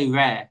 It's very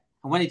rare.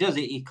 And when he does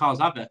it, he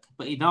causes havoc.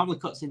 But he normally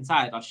cuts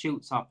inside or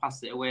shoots or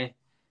passes it away.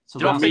 So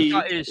do you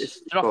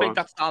not think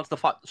that's down to the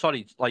fact?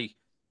 Sorry, like.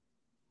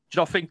 Do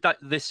you not think that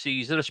this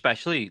season,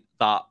 especially,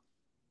 that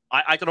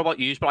I don't know about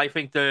you, but I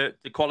think the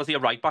quality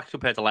of right backs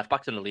compared to left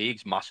backs in the league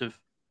is massive.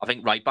 I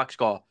think right backs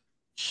got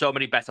so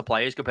many better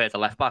players compared to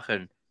left back,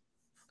 and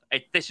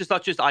this is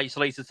not just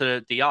isolated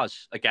to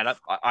Diaz. Again,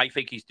 I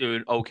think he's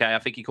doing okay. I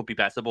think he could be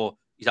better, but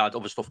he's had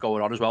other stuff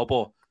going on as well.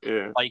 But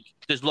like,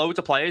 there's loads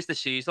of players this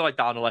season, like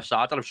down the left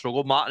side, that have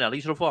struggled.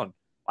 Martinelli's another one.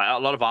 Like, a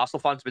lot of Arsenal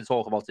fans have been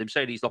talking about him,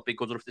 saying he's not been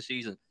good enough this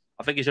season.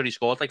 I think he's only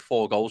scored like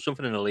 4 goals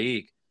something in the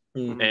league.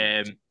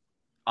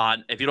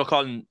 And if you look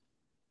on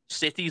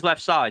City's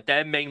left side,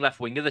 their main left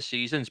winger this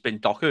season's been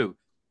Doku.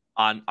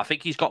 And I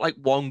think he's got like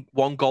one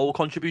goal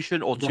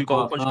contribution or 2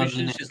 goal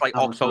contributions since like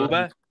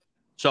October.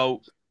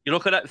 So you're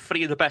looking at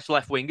 3 of the best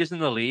left wingers in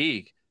the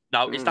league.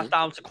 Now, is that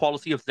down to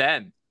quality of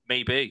them?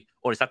 Maybe.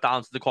 Or is that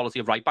down to the quality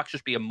of right backs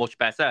just being much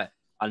better?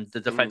 And the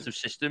defensive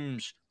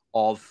systems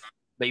of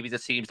maybe the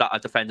teams that are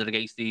defending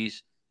against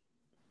these,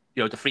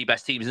 the 3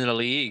 best teams in the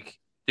league.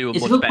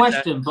 It's a good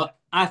question, but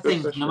I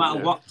think no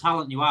matter what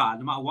talent you are,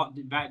 no matter what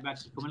the right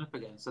backs are coming up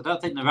against, I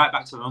don't think the right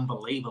backs are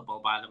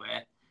unbelievable, by the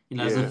way.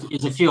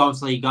 There's a few,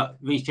 obviously. You got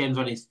Reece James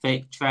on his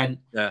fit, Trent,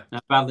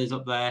 Bradley's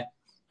up there.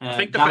 I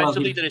think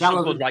defensively there is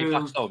some good right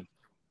backs, though.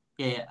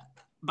 Yeah,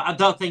 but I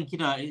don't think,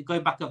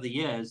 going back over the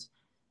years,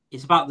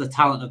 it's about the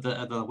talent of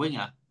the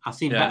winger. I've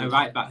seen better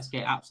right backs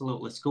get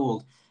absolutely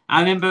schooled.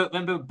 I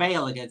remember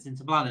Bale against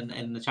Inter Milan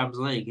in the Champions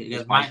League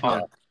against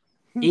Michael.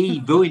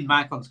 He ruined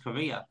Michael's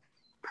career.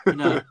 You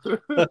know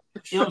what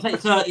I'm saying?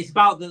 So it's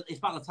about the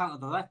talent of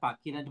the left back.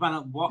 No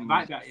matter what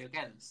right back you're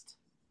against.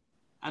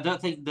 I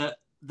don't think that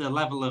the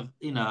level of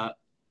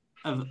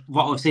of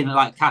what we've seen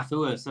like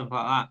Cafu or something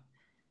like that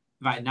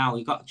right now.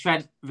 We've got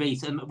Trent,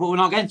 Reece, but we're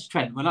not against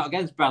Trent. We're not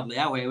against Bradley,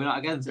 are we? We're not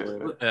against.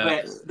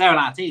 They're on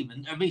our team,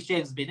 and Reece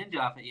James has been injured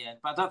half a year.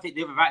 But I don't think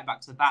the other right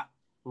backs are that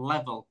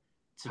level.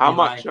 How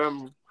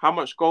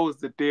much goals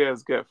did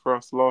Diaz get for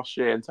us last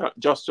year?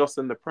 Just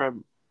in the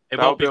Prem. It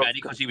won't be many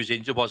because he was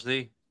injured, wasn't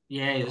he?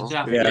 Yeah,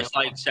 it's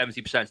like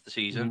 70% of the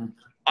season.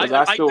 I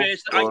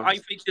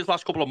think his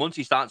last couple of months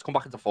he's starting to come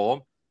back into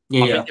form.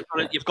 Yeah,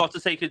 you've got to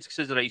take into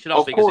consideration.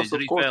 Of course,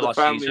 the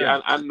family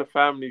and the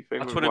family thing.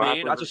 That's what I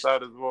mean.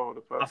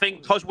 I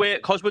think because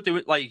we're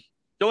doing like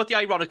know what the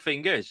ironic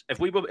thing is?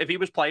 If he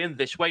was playing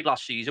this way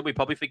last season, we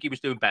probably think he was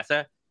doing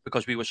better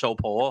because we were so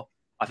poor.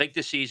 I think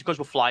this season, because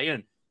we're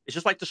flying, it's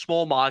just like the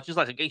small margins.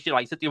 Like against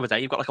United the other day,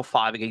 you've got like a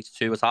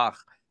 5-2 attack.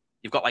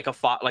 You've got like a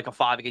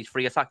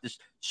 5-3 attack. There's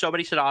so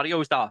many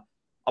scenarios that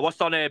I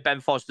watched on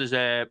Ben Foster's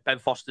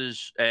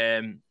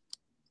I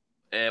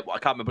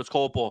can't remember what it's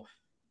called, but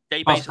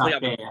they basically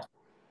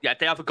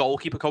they have a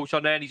goalkeeper coach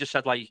on there, and he just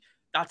said like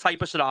that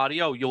type of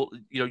scenario you'll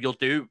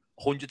do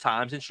 100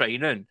 times in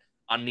training,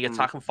 and the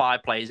attacking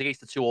 5 players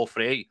against the 2 or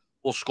 3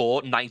 will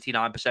score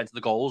 99% of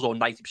the goals or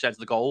 90% of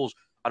the goals.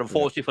 And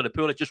unfortunately for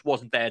Liverpool, it just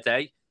wasn't their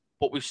day.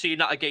 But we've seen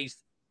that against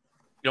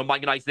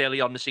Man United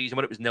early on in the season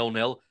when it was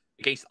 0-0.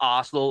 Against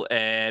Arsenal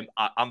at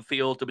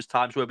Anfield, there was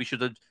times where we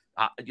should have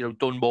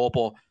done more.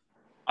 But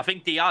I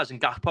think Diaz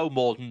and Gakpo,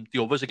 more than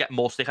the others, are getting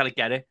more stick. And I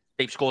get it.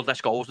 They've scored less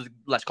goals,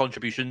 less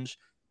contributions.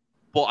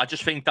 But I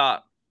just think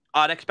that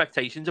our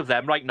expectations of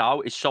them right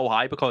now is so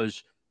high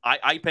because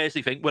I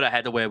personally think we're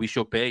ahead of where we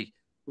should be.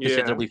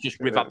 Considering we've just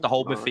revamped the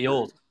whole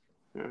midfield.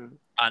 Yeah.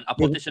 And I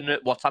put this in the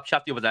WhatsApp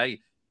chat the other day.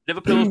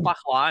 Liverpool's back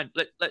line,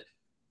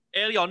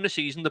 early on in the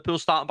season,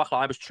 Liverpool's starting back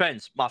line was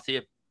Trent,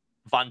 Matip,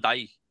 Van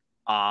Dijk,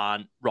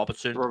 and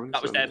Robertson.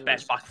 That was their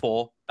best back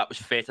 4. That was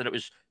fit and it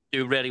was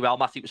doing really well.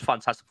 Matip was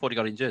fantastic before he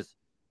got injured.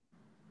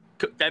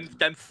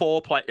 Them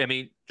 4 play. I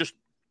mean, just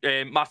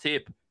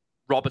Matip,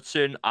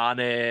 Robertson,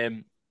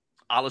 and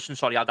Alisson.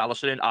 Sorry, I had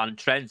Alisson and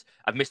Trent.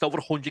 I've missed over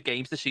 100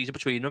 games this season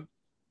between them.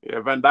 Yeah,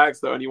 Van Dijk's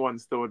the only one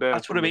still there.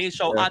 That's what I mean.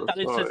 So add that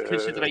into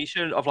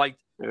consideration of I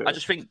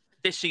just think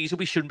this season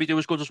we shouldn't be doing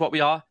as good as what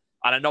we are.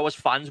 And I know as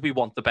fans we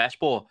want the best,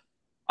 but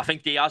I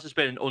think Diaz has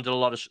been under a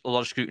lot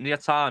of scrutiny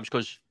at times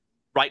because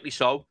rightly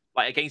so.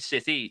 Like against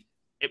City,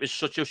 it was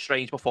such a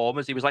strange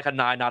performance. He was like a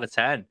 9 out of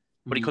 10,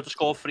 but he could have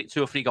scored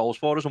 2 or 3 goals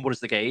for us and won us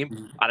the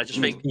game. And I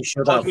just think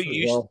because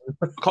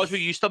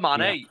we're used to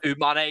Mane, who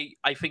Mane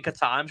I think at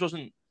times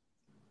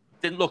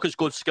didn't look as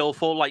good,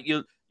 skillful. Like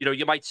you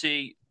might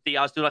see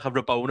Diaz do like a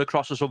Rabona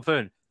cross or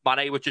something.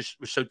 Mane was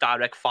so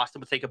direct, fast,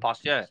 and would take a pass.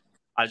 Yeah,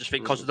 I just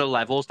think because of the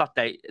levels that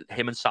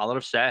him and Salah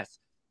have set,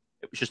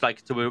 it was just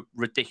like to a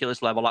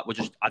ridiculous level that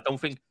I don't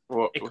think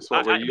it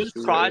wouldn't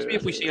surprise me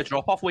if we see a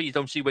drop off where you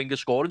don't see wingers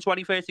scoring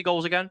 20-30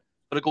 goals again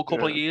for a good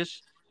couple of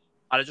years.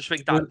 And I just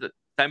think that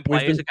them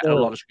players are getting a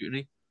lot of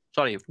scrutiny.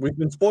 Sorry, we've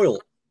been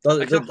spoiled.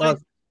 Exactly.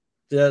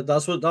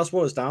 That's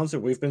what it's down to.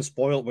 We've been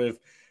spoiled with,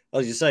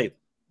 as you say,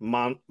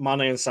 Mane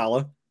and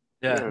Salah.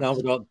 Yeah. Now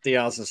we've got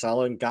Diaz and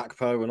Salah and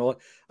Gakpo and all.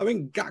 I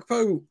mean,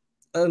 Gakpo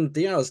and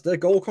Diaz, their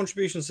goal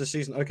contributions this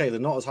season, okay, they're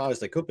not as high as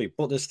they could be,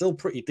 but they're still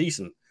pretty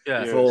decent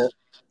for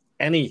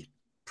any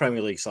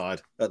Premier League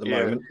side at the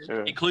moment.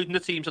 Yeah. Including the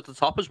teams at the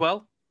top as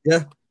well.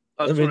 Yeah.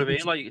 That's what I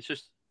mean. Like, it's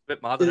just a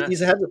bit mad, isn't it?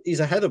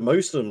 He's ahead of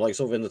most of them, like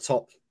sort of in the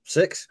top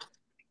 6,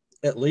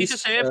 at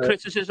least. He deserves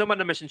criticism when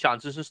they're missing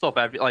chances and stuff.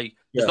 There's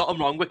nothing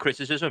wrong with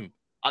criticism.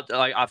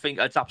 I think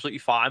it's absolutely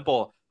fine,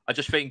 but I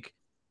just think,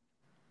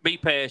 me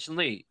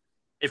personally,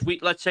 if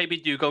let's say we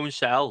do go and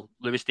sell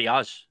Luis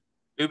Diaz,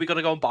 who are we going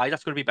to go and buy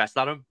that's going to be better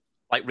than him?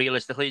 Like,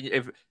 realistically,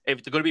 if they're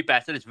going to be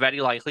better, it's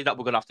very likely that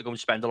we're going to have to go and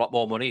spend a lot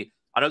more money.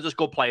 I know there's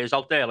good players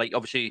out there. Like,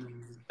 obviously,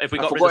 if we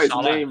got rid of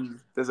Salah...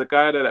 name. There's a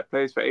guy there that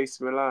plays for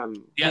AC Milan.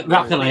 Yeah,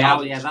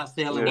 Raphael, that's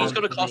the other one. He's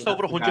going to cost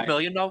over 100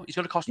 million now. He's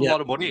going to cost a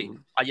lot of money.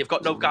 And you've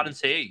got no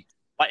guarantee.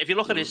 Like, if you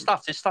look at his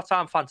stats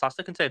aren't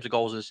fantastic in terms of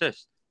goals and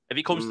assists. If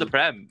he comes to the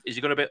Prem, is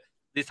he going to be...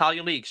 The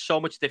Italian League so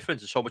much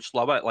different and so much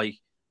slower. Like,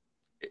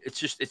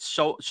 it's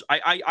so...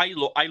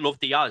 I love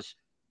Diaz,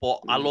 but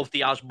I love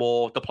Diaz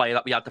more the player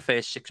that we had the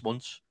first 6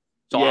 months.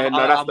 So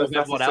I'm with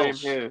everyone the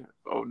else.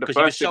 Because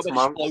he was so 6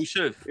 months.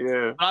 explosive.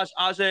 Yeah. As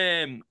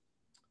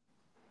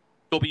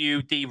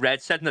WD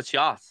Red said in the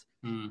chat,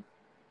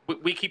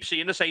 we keep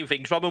seeing the same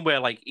things from him where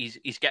like he's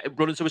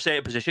running to a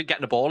certain position,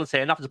 getting the ball and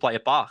saying having to play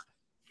it back.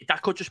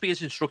 That could just be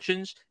his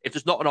instructions. If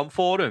there's nothing on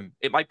for him,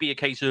 it might be a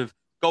case of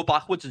go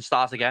backwards and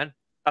start again.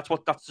 That's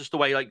just the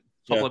way like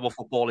top level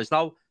football is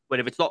now. But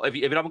if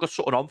you haven't got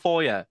something on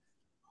for you,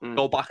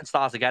 go back and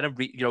start again and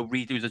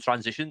redo the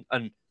transition.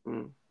 And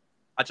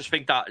I just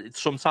think that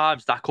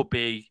sometimes that could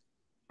be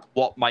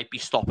what might be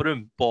stopping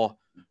him. But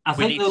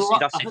we need to see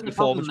that City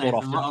performance more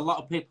often. What a lot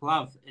of people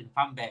have in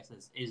fan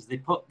bases is they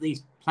put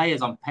these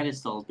players on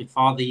pedestals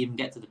before they even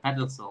get to the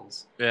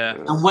pedestals. Yeah.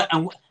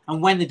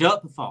 And when they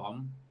don't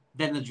perform,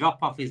 then the drop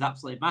off is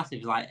absolutely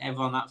massive. Like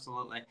everyone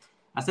absolutely.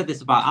 I said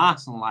this about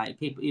Arsenal. Like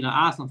people,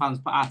 Arsenal fans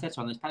put Arteta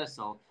on this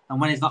pedestal,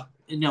 and when it's not,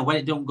 when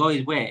it don't go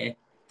his way,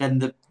 then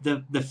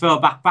the throw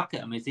back at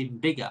him is even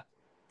bigger.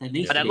 And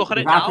then look at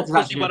it now,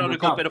 because he went on a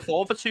good bit of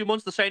form for 2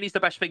 months. They're saying he's the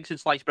best thing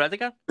since sliced bread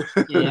again.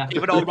 Yeah.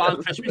 Even though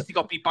around Christmas he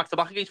got beat back to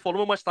back against Fulham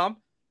and West Ham.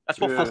 That's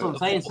what I'm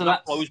saying. So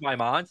that blows my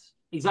mind.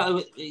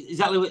 Exactly.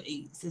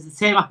 It's the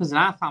same happens in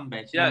our fan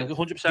base. Yeah,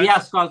 100%.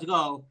 Diaz scores a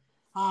goal.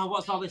 Oh,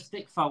 what's all this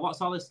stick for?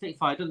 What's all this stick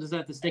for? He doesn't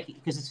deserve the stick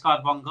because he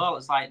scored one goal.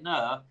 It's like,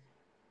 no.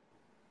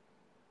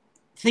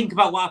 Think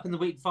about what happened the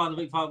week before that,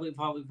 why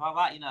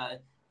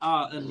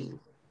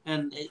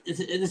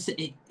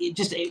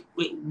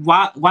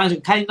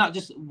can you not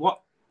just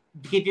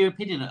give your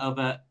opinion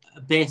over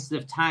a basis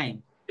of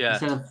time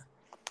instead of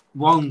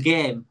one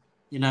game.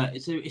 You know,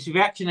 it's a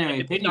reactionary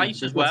It'd be opinion.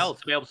 nice as well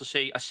to be able to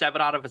see a 7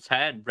 out of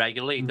 10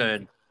 regularly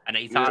than an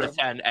 8 out of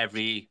 10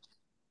 every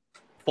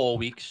 4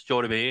 weeks. Do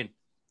you know what I mean?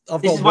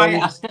 I've got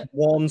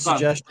one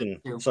suggestion.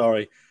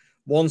 Sorry.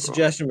 One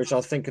suggestion which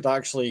I think could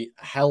actually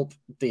help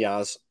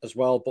Diaz as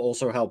well, but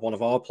also help one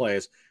of our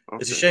players.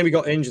 Okay. It's a shame he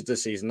got injured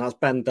this season. That's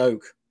Ben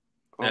Doak.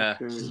 Yeah.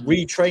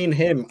 Retrain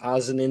him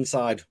as an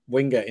inside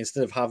winger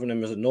instead of having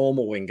him as a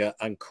normal winger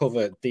and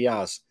cover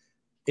Diaz.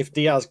 If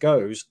Diaz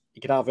goes,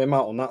 you could have him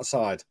out on that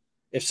side.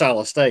 If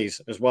Salah stays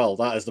as well,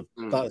 that is the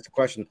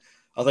question.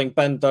 I think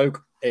Ben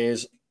Doak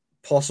is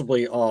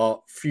possibly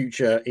our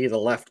future either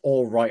left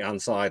or right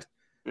hand side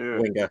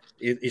winger.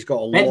 He's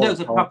got a lot. Ben Doak's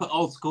a proper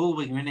old school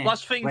winger, isn't he?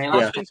 Last thing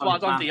to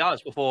add on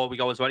Diaz before we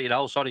go into anything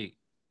else. Sorry,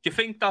 do you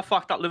think that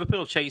fact that Liverpool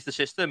have changed the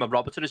system and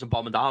Robertson isn't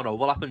bombing down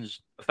overlappings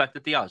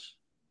affected Diaz?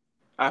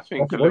 I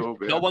think a little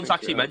bit. No one's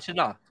actually mentioned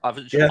that. I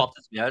haven't just popped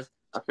it to me.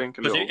 I think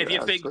because if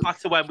you think back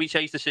to when we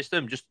changed the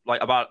system, just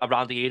like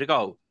around a year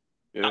ago.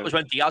 That was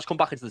when Diaz come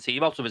back into the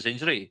team out of his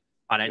injury.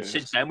 And then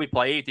since then, we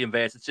played the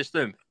inverted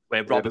system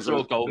where Robertson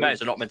or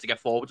Gomez are not meant to get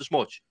forward as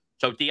much.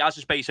 So Diaz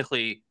is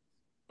basically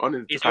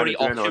his only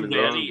option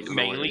really,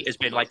 mainly, has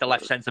been like the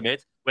left centre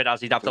mid, whereas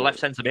he'd have the left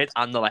centre mid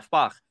and the left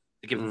back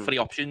to give him 3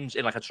 options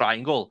in like a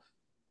triangle,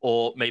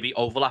 or maybe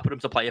overlapping him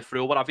to play it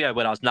through or whatever.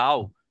 Whereas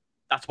now,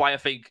 that's why I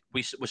think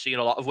we're seeing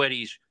a lot of where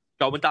he's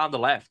going down the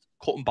left,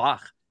 cutting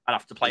back, and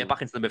have to play it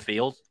back into the midfield. Do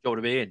you know what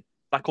I mean?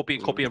 That could be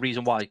a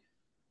reason why.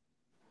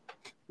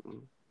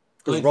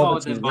 Going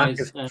forward, boys,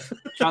 Robertson,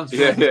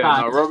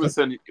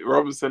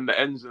 the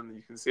engine.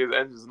 You can see the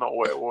engine's not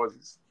what it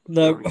was.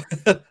 No,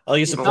 are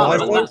you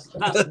surprised?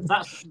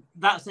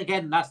 That's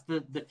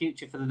the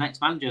future for the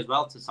next manager as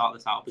well to sort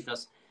this out,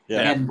 because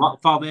again,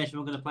 what formation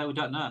we're going to play, we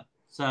don't know.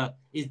 So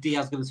is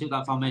Diaz going to suit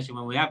that formation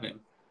when we have him?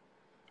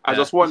 I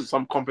just want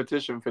some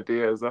competition for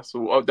Diaz. That's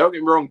all. Oh, don't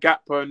get me wrong,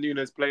 Gakpo and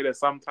Nunez play there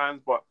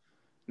sometimes, but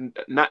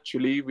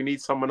naturally we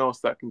need someone else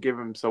that can give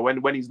him. So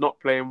when he's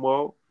not playing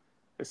well,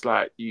 it's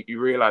like you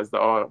realise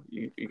that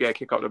you get a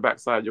kick up the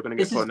backside, you're going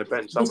to get put on the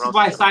bench. This is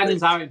why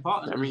signings are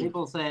important.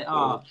 People say,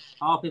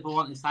 people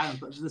want his signings,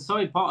 but they're so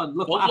important.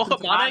 Look what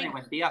happened to Mane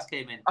when Diaz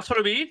came in. That's what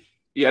I mean.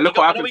 Yeah, look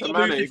what happened to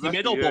Mane. Moved into the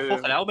middle, but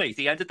fucking hell, mate.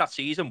 He ended that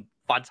season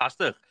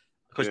fantastic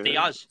because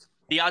Diaz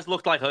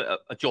looked like a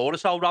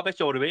Duracell rabbit.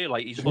 You know what I mean?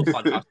 Like, he just looked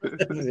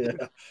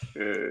fantastic.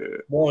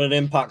 What an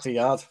impact he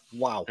had!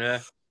 Wow.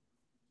 Yeah.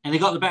 And he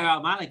got the better out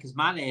of Mane because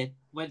Mane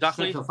went to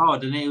central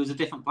forward and he was a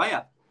different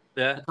player.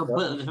 Yeah, a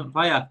completely different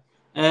player.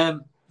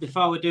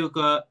 Before we do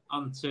go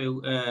on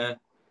to,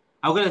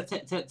 I'm going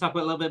to talk a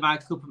little bit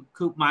about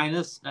Coop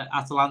Miners at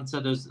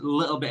Atalanta. There's a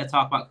little bit of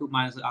talk about Coop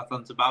Miners at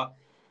Atalanta about.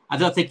 I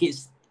don't think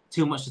it's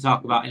too much to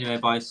talk about anyway,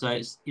 boys. So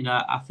it's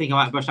I think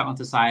I might brush that one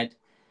to the side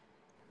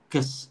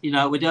because we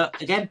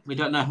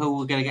don't know who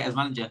we're going to get as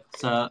manager.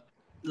 So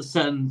there's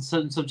certain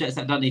subjects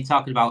that don't need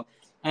talking about.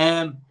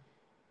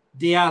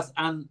 Diaz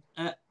and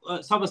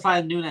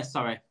Szoboslzai and Nunez.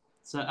 Sorry.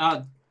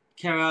 So.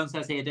 Kerry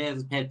says here, Diaz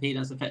has paid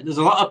peanuts. There's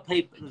a lot of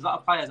people. There's a lot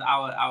of players at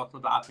our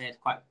club that are paid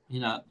quite,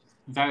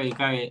 very,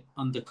 very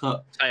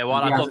undercut. Tell you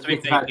what, I'd love to be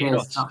paid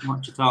peanuts. Not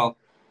much at all.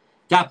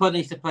 Gakpo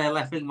needs to play a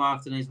left wing more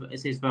often.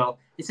 It's his role.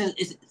 It's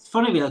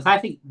funny because I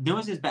think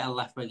Nunez is better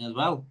left wing as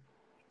well.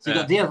 So you've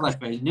got Diaz left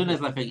wing,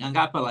 Nunez left wing, and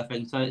Gakpo left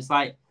wing. So it's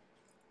like,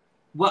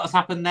 what's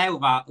happened there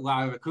with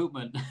our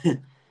recruitment?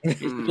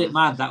 It's a bit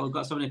mad that we've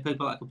got so many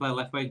people that can play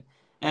left wing.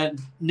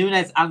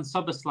 Nunez and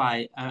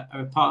Szoboslzai are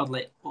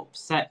reportedly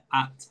upset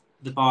at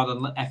the board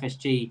on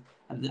FSG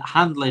and the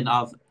handling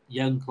of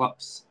Jurgen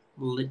Klopp's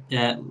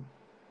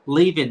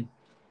leaving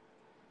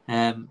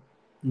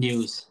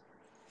news.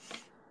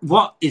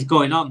 What is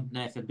going on,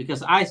 Nathan?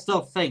 Because I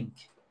still think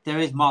there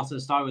is more to the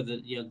story with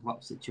the Jurgen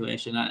Klopp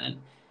situation. And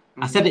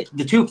I said it,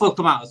 the truth will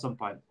come out at some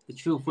point. I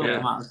think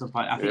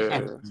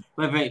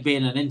whether it be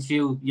in an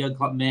interview Jurgen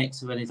Klopp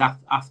makes when he's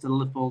after the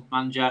Liverpool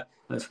manager,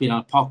 whether it's been on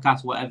a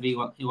podcast, whatever he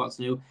wants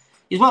to do.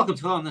 He's welcome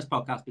to go on this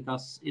podcast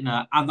because,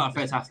 I'm not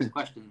afraid to ask him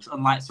questions,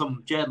 unlike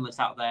some journalists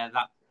out there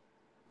that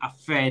are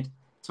afraid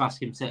to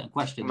ask him certain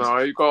questions. No,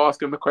 you've got to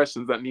ask him the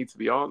questions that need to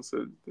be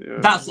answered. Yeah.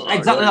 That's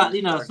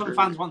exactly that. Some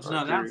fans want to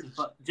know the answers,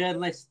 but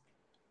journalists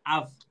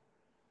have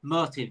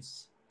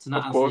motives to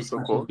not answer these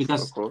questions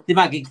because they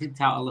might get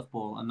kicked out of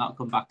Liverpool and not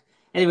come back.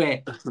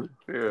 Anyway,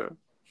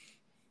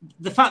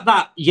 the fact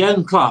that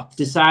Jurgen Klopp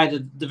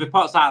decided, the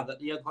reports are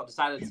that Jurgen Klopp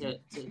decided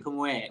to come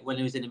away when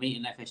he was in a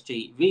meeting at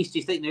FSG. Reece, do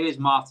you think there is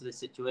more to this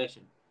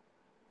situation?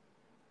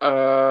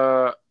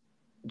 Do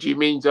you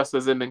mean just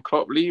as in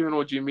Klopp leaving,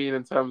 or do you mean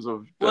in terms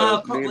of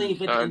Klopp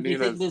leaving? Do you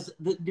think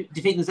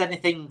there's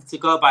anything to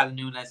go by the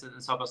Nunez and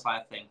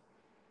Szoboslzai thing?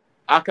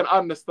 I can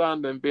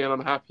understand them being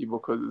unhappy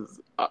because,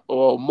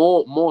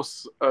 more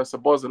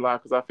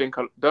Szoboslzai, because I think,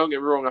 don't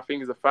get me wrong, I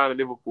think he's a fan of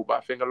Liverpool, but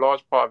I think a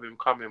large part of him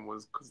coming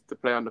was to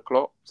play under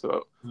Klopp.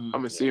 So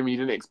I'm assuming you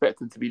didn't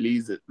expect him to be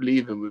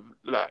leaving with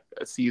like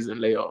a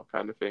season later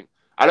kind of thing.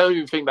 I don't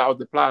even think that was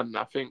the plan.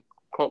 I think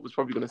Klopp was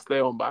probably going to stay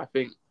on, but I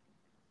think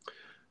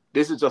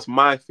this is just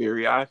my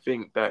theory. I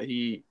think that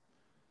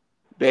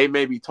they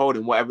maybe told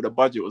him whatever the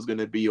budget was going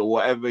to be or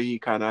whatever he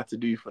kind of had to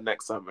do for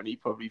next summer, and he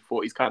probably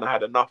thought he's kind of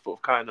had enough of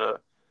kind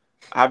of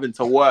having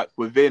to work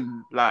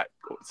within, like,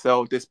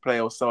 sell this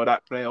player or sell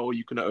that player, or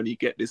you can only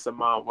get this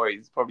amount, where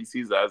he probably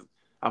sees it as,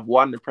 I've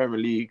won the Premier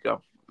League,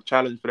 I've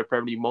challenged for the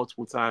Premier League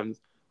multiple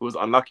times, was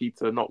unlucky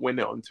to not win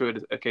it on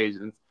 2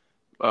 occasions,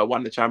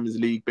 won the Champions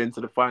League, been to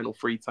the final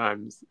 3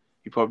 times.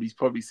 He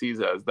probably sees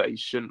it as that he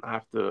shouldn't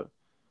have to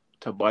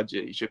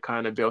budget. He should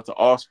kind of be able to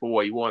ask for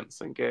what he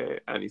wants and get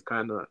it. And he's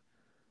kind of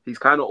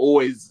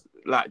always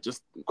like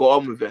just got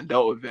on with it and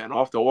dealt with it. And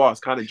after a while, it's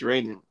kind of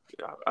draining,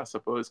 I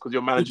suppose, because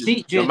you're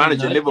managing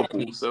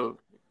Liverpool. So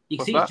you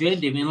can see it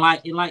drained him in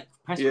like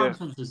press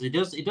conferences. He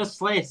does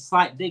slay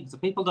slight digs. So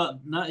people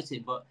don't notice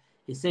it, but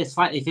he says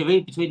slightly. If you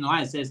read between the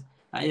lines, it says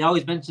he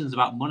always mentions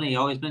about money. He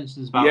always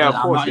mentions about of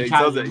course. He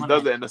does it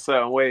in a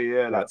certain way.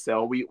 Yeah, like say,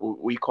 we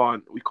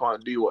can't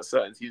do what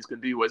certain teams can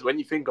do. Whereas when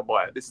you think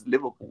about it, this is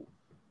Liverpool.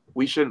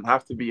 We shouldn't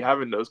have to be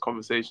having those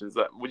conversations.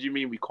 That what do you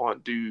mean we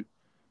can't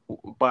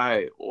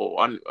buy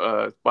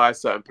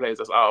certain players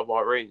that's out of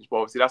our range? But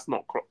obviously that's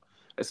not.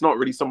 It's not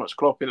really so much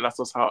Klopp in it. That's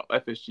just how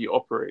FSG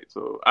operates.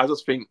 So I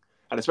just think,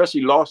 and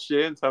especially last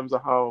year in terms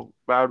of how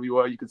bad we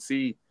were, you could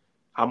see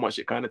how much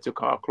it kind of took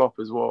out of Klopp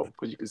as well,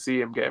 because you could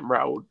see him getting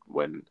rattled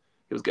when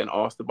he was getting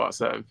asked about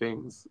certain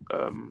things.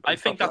 I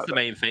think that's the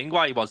main thing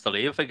why he wants to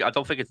leave. I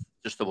don't think it's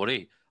just the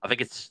money. I think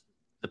it's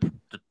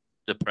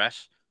the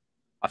press.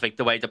 I think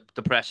the way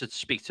the press would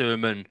speak to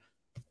him, and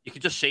you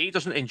can just see he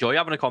doesn't enjoy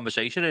having a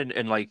conversation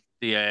in like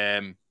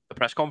the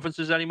press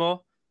conferences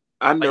anymore.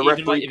 And the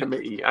referee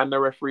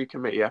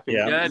committee, I think.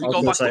 Yeah, I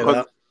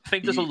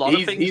think there's a lot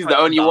of things. He's the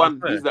only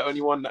one. He's the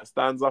only one that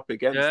stands up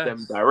against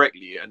them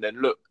directly. And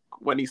then look,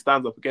 when he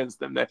stands up against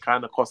them, they're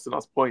kind of costing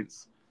us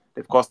points.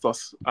 They've cost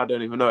us, I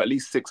don't even know, at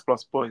least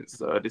 6+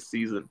 points this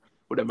season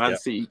with the Man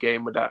City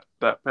game, with that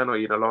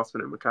penalty in the last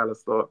minute,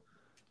 McAllister,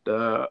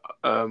 the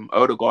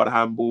Odegaard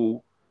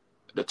handball,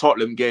 the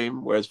Tottenham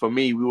game. Whereas for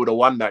me, we would have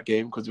won that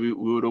game because we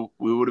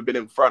would have been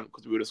in front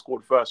because we would have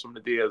scored first from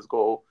the Diaz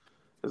goal.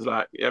 It's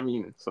like, I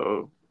mean,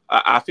 so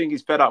I think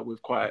he's fed up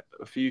with quite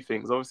a few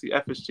things. Obviously,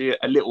 FSG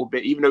a little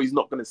bit, even though he's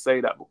not going to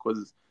say that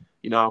because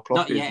you know how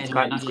Klopp is. He's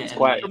not going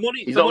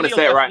to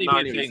say it right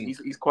now.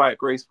 He's quite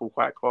graceful,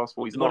 quite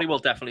classful. The money will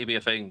definitely be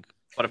a thing,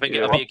 but I think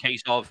it'll be a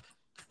case of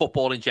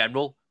football in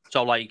general.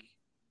 So like,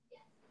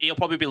 he'll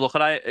probably be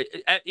looking at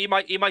it. He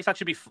might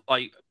actually be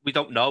like, we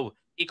don't know.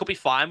 He could be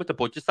fine with the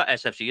budgets that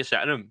SFG is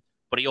setting him,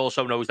 but he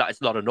also knows that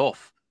it's not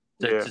enough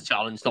to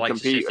challenge the likes of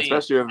City,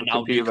 especially if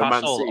compete with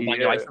Man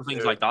City, and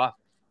things like that.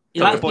 He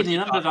likes being the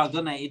underdog,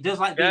 doesn't he? He does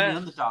like being the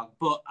underdog,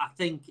 but I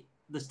think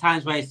there's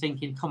times where he's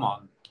thinking, "Come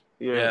on,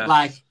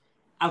 like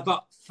I've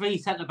got 3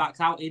 centre backs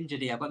out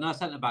injured here. I've got no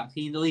centre backs.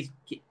 Can you at least,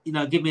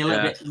 give me a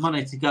little bit of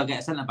money to go get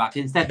a centre back?"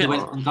 Instead, they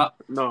went and got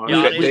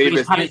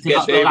Davis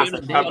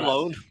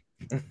alone.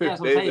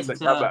 That's what I'm saying.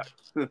 So,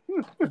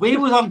 we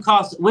was on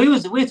course. We were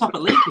top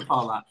at league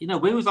before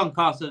that. We was on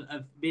course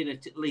of being a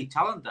league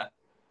challenger.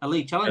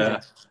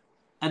 Yeah.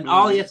 And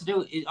all they had to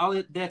do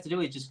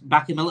is just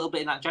back him a little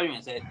bit in that January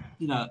and say,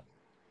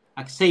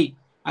 I can see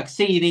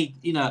you need,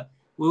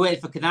 we're waiting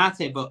for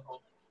Kanate, but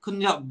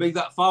couldn't you not bring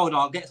that forward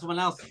or get someone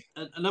else,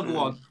 another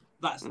one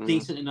that's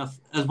decent enough,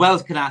 as well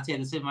as Kanate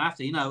in the summer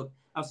after. It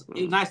was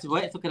nice to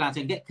wait for Kanate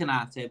and get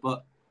Kanate,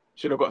 but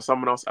should have got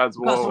someone else as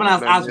well.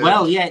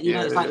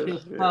 It's like,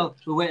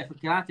 we're waiting for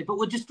Kanate, but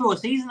we'll just throw a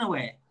season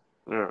away.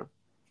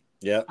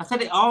 Yeah. I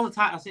said it all the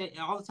time.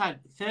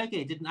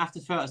 Fergie didn't have to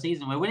throw a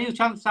season away. When he was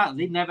trying to start,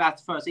 he never had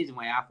to throw a season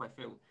away halfway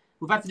through.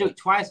 We've had to do it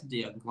twice with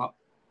Jurgen Klopp.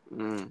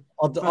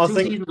 I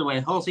think seasons away,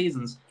 whole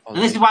seasons. And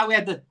this is why we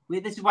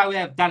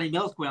have Danny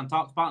Mills going on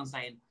TalkSport and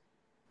saying,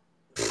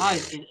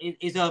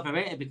 he's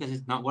overrated because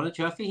he's not won a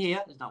trophy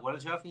here. He's not won a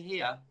trophy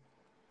here.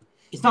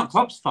 It's not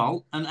Klopp's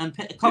fault, and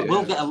Klopp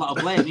will get a lot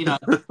of blame. He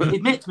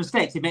makes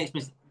mistakes. He makes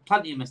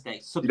plenty of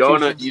mistakes. You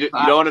don't want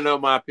to know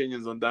my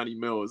opinions on Danny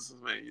Mills,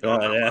 mate.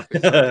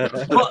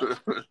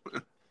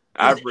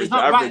 Average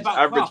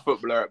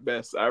footballer at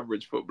best.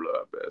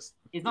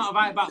 It's not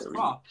right about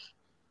Klopp,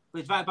 but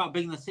it's right about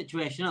bringing the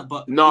situation up.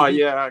 But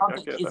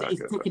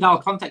he's taking all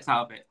context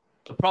out of it.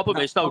 The problem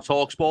is, though,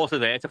 TalkSport are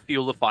there to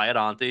fuel the fire,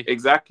 aren't they?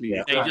 Exactly.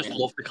 They just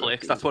love the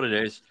clicks. That's what it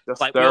is.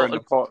 Just stirring the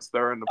pot.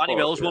 Danny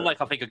Mills won, I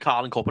think, a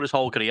Carling Cup in his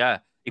whole career.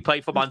 He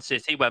played for Man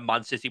City when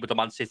Man City were the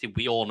Man City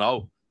we all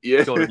know. Yeah.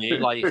 You know what I mean?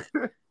 Like,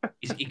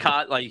 he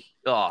can't,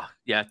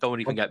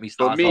 don't even get me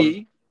started. For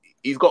me,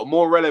 he's got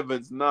more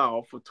relevance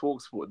now for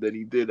TalkSport than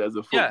he did as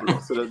a footballer.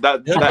 So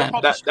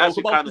that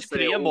should kind of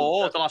say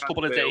more the last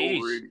couple of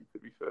days, really, to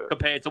be fair,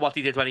 compared to what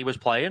he did when he was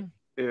playing.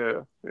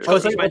 Yeah. I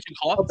think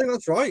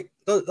that's right.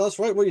 That's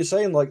right what you're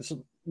saying. Like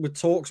with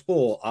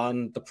TalkSport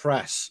and the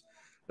press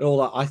and all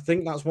that, I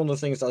think that's one of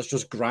the things that's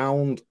just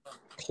ground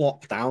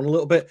Klopp down a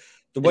little bit.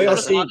 The way I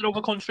see it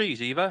other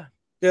countries either.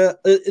 Yeah,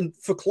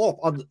 for Klopp,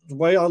 the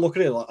way I look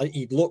at it,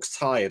 he looks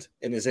tired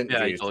in his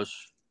interviews. Yeah, he does.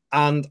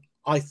 And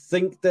I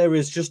think there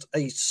is just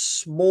a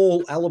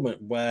small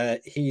element where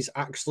he's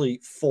actually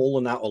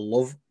fallen out of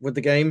love with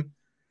the game.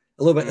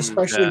 a little bit,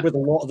 especially with a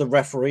lot of the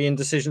refereeing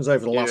decisions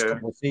over the last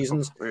couple of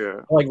seasons.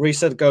 Like Reece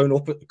said, going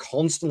up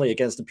constantly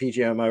against the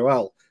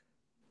PGMOL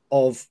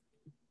of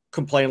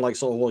complaining like,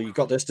 sort of, well, you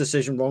got this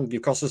decision wrong, you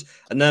cost us,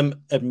 and then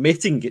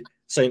admitting it,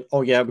 saying,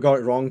 oh yeah, we got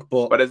it wrong,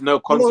 but there's no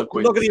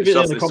consequence. It's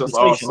just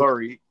oh,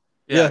 sorry.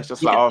 Yeah, it's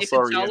just like, oh,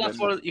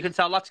 sorry. You can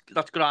tell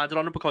that's grinding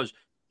on him because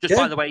just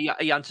by the way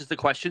he answers the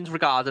questions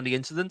regarding the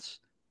incidents.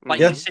 Like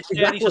he sits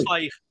there and he's just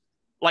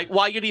like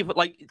why you even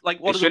like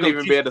what? It shouldn't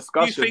even be a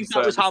discussion. Do you think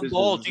that was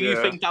handball? Do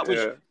you think that was?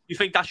 Do you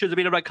think that should have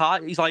been a red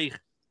card? He's like,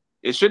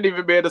 it shouldn't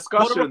even be a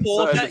discussion. What a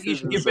reporter!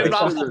 You've been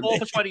around football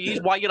for 20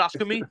 years. Why are you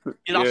asking me?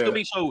 You're asking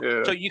me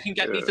so you can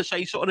get me to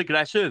say something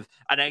aggressive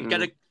and then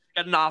get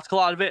an article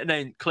out of it and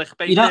then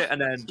clickbait it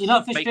and then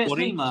what frustrates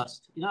me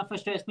most? What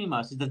frustrates me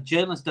most is the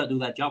journalists don't do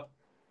their job.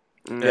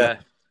 Yeah.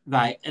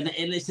 Right, and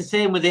it's the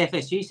same with the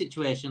FSG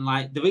situation.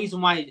 Like the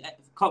reason why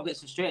Klopp gets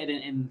frustrated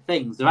in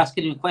things, they're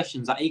asking him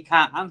questions that he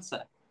can't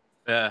answer.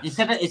 Yeah.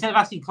 Instead of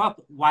asking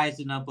Klopp, why is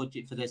there no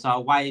budget for this,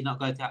 or why are you not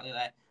going to act like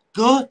that?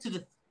 Go to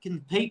the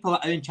people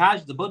that are in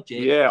charge of the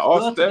budget. Yeah,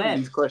 ask them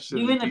these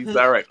questions. These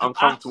direct,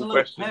 uncomfortable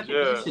questions.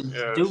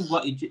 Do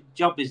what your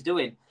job is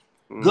doing.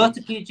 Go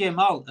to PJ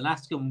Mall and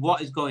ask him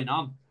what is going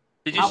on.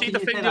 Did you see the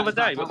thing the other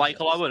day with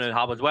Michael Owen and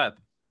Howard Webb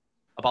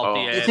about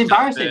the? It's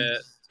embarrassing.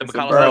 The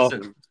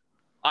McCallum.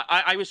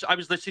 I was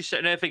literally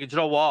sitting there thinking, do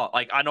you know what?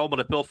 Like, I know I'm a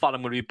Liverpool fan,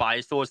 I'm going to be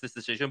biased towards this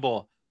decision,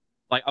 but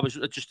like, it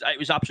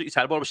was absolutely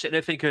terrible. I was sitting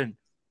there thinking,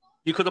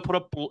 you could have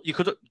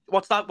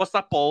what's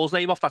that ball's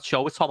name off that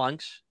show with Tom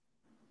Hanks?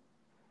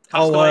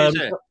 Castaway, is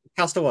it?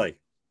 Castaway.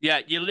 Yeah,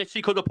 you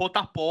literally could have put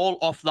that ball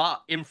off that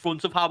in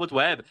front of Howard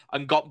Webb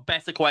and got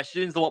better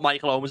questions than what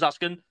Michael Owen was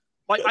asking.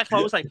 Like, Michael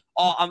Owen was like,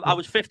 I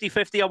was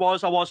 50-50,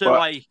 I wasn't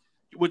like,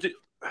 would it,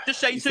 just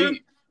say to him,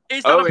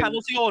 is that a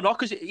penalty or not?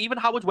 Because even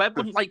Howard Webb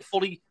wouldn't like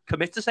fully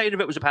commit to saying if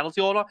it was a penalty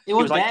or not. He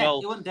was like,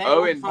 well, Owen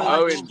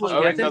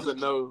doesn't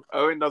know.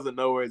 Owen doesn't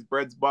know where his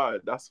bread's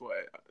buttered. That's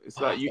why it's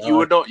like you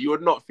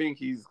would not think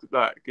he's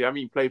like. I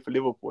mean, played for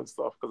Liverpool and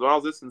stuff. Because when I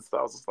was listening to that,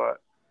 I was just like,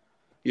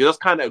 you're just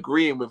kind of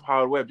agreeing with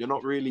Howard Webb. You're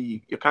not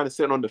really. You're kind of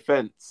sitting on the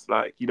fence.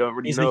 Like you don't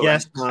really know.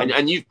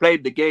 And you've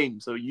played the game,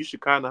 so you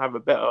should kind of have a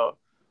better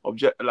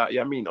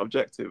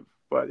objective.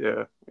 But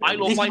I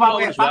love Michael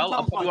Owen as well.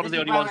 I'm probably one of the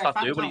only ones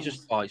that do, but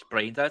he's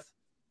brain dead.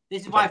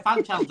 This is why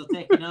fan channels are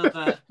taking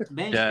over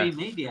mainstream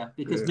media,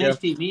 because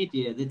mainstream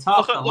media, they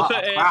talk a lot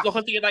of crap. Look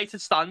at the United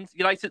stand.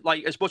 United,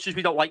 like, as much as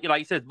we don't like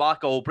United,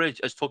 Mark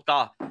Goldbridge has took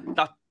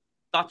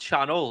that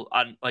channel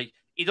and like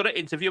he did an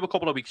interview a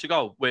couple of weeks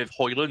ago with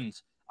Hoyland,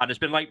 and there's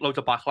been like loads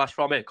of backlash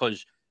from it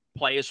because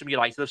players from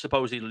United have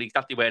supposedly leaked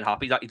that they weren't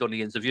happy that he done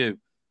the interview.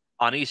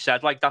 And he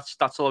said, like, that's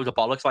a load of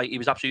bollocks. Like, he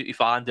was absolutely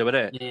fine doing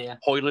it. Yeah.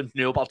 Hoyland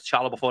knew about the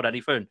channel before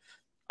anything.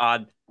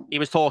 And he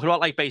was talking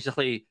about, like,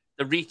 basically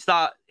the reach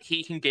that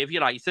he can give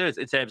United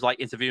in terms of, like,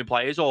 interviewing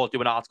players or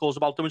doing articles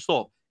about them and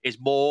stuff is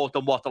more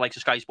than what the likes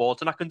of Sky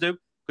Sports and that can do.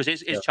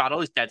 Because his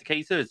channel is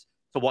dedicated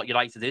to what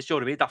United is, do you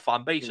know what I mean? That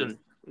fan base. And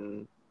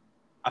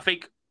I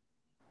think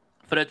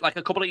for a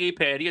couple of year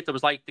period, there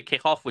was, like, the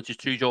kickoff, which is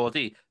True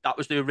Geordie. That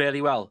was doing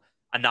really well.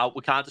 And now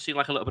we kind of seen,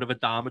 like, a little bit of a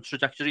downward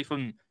trajectory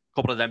from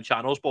couple of them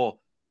channels, but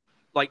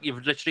like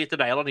you've literally hit the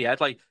nail on the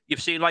head. Like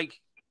you've seen like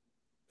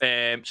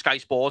Sky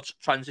Sports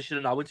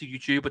transitioning now into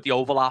YouTube with the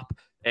overlap,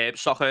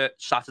 Soccer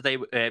Saturday,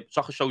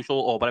 Soccer Social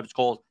or whatever it's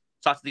called,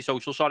 Saturday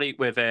Social, sorry,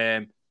 with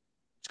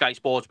Sky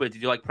Sports where they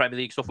do like Premier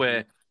League stuff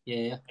where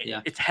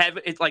it's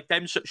heavy. It's like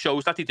them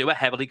shows that they do are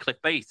heavily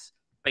clickbait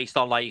based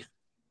on like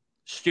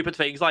stupid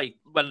things like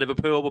when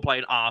Liverpool were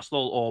playing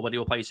Arsenal or when they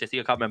were playing City,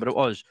 I can't remember what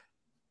it was.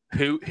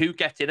 Who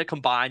gets in a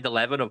combined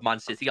 11 of Man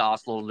City,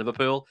 Arsenal, and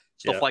Liverpool,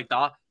 stuff like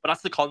that. But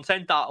that's the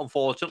content that,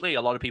 unfortunately,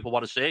 a lot of people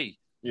want to see.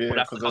 Yeah,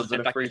 because those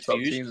are the three top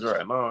teams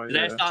right now.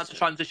 They're starting to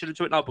transition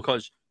into it now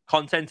because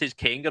content is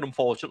king, and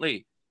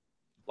unfortunately,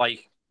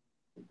 like,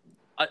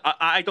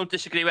 I don't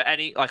disagree with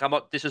any. Like, I'm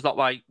not. This is not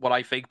like what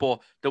I think, but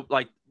the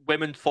like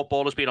women's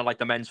football has been on like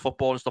the men's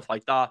football and stuff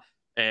like that.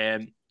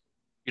 You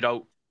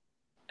know,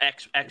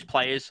 ex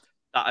players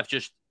that have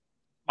just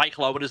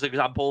Michael Owen as an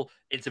example,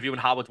 interviewing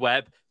Howard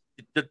Webb.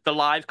 The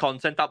live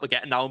content that we're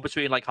getting now in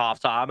between like half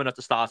time and at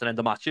the start and end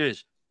of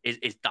matches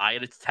is dire.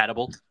 It's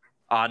terrible,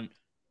 and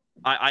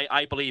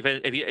I believe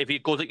if you're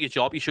good at your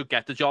job, you should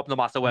get the job no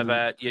matter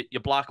whether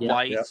you're black,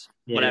 white,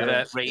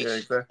 whatever race,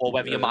 exactly. Or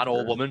whether you're man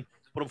or woman.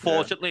 But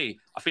unfortunately,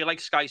 I feel like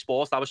Sky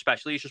Sports now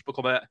especially has just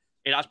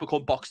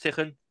become box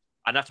ticking,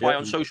 and that's why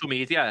on social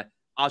media,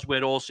 as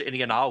we're all sitting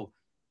here now,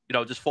 you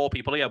know, there's 4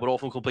 people here, we're all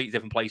from completely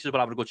different places, we're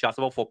having a good chat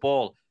about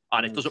football,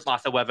 and it doesn't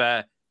matter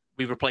whether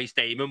we replace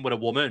Damon with a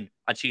woman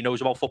and she knows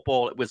about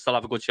football, we'll still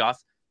have a good chat.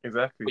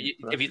 Exactly.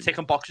 But if you're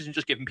ticking boxes and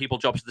just giving people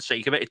jobs for the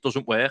sake of it, it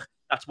doesn't work.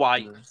 That's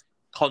why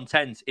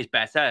content is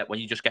better when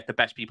you just get the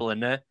best people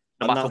in there,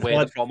 no matter where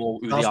they're from or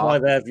who they are. That's why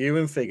their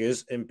viewing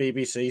figures in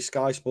BBC,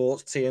 Sky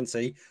Sports,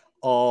 TNT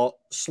are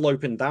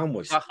sloping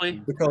downwards. Exactly.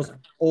 Because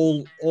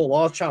all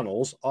our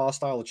channels, our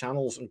style of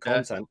channels and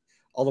content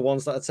are the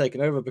ones that are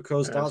taking over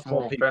because that's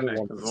what people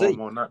want to see.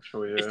 More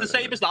natural, it's the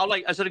same as now,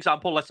 like, as an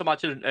example, let's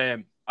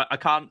imagine, I I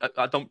can't.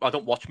 I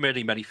don't watch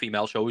many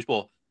female shows,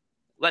 but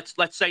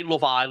let's say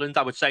Love Island.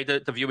 I would say the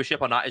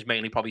viewership on that is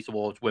mainly probably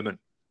towards women.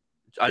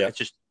 It's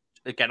just,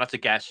 again, that's a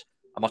guess.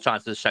 I'm not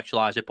trying to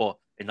sexualize it, but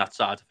in that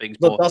side of things.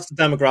 But that's the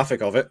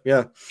demographic of it,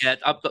 yeah. Yeah,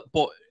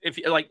 but if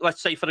you like,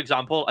 let's say for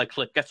example, a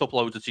clip gets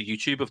uploaded to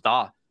YouTube of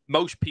that.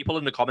 Most people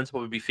in the comments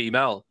will be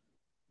female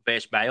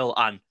versus male,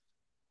 and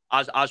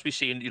as we've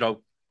seen, you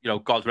know,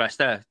 God rest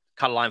her,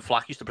 Caroline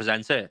Flack used to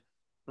present it.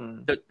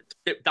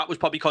 That was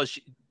probably because,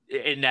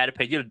 in their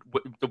opinion,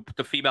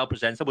 the female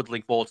presenter would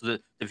link more to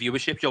the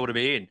viewership. You know what I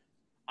mean?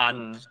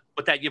 And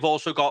but then you've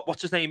also got,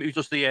 what's his name, who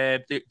does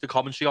the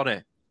commentary on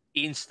it?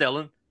 Ian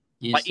Stillen.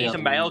 Like, he's a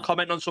male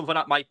commenting on something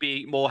that might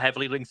be more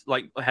heavily linked,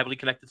 like heavily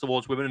connected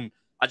towards women. And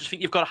I just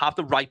think you've got to have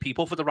the right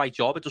people for the right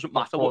job. It doesn't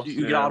matter who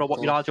you are or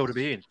what you are. Do you know what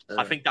I mean?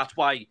 I think that's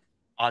why,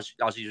 as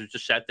you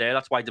just said there,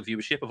 that's why the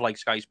viewership of like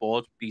Sky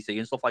Sports, BT,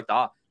 and stuff like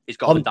that is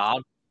going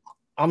down.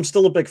 I'm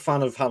still a big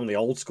fan of having the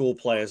old school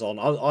players on.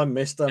 I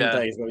miss them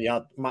days where we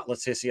had Matt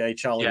Letizia,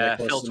 Charlie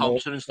Nicholas, Phil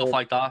Thompson and stuff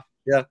like that.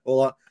 Yeah,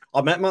 well,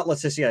 I met Matt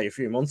Letizia a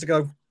few months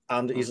ago,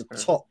 and he's a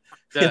top.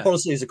 Yeah.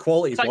 Honestly, he's a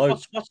quality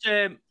bloke. What's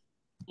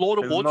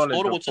Laura Woods?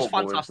 Laura Woods is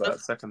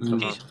fantastic.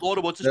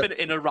 Laura Woods has been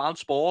in and around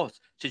sport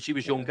since she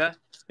was younger.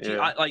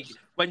 Like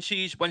when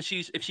she's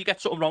if she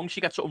gets something wrong,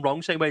 she gets something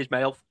wrong. Same way as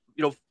male,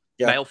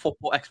 male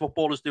football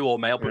ex-footballers do, or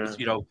male, but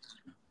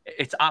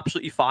it's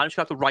absolutely fine. She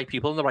got the right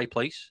people in the right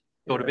place.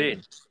 You know what I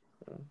mean?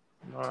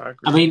 No,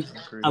 I mean,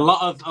 a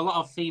lot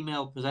of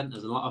female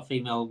presenters, a lot of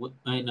female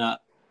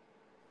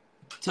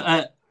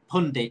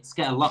pundits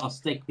get a lot of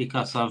stick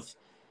because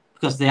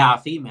they are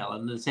female,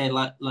 and they say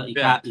like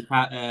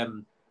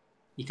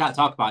you can't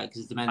talk about it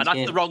because it's the men's game. And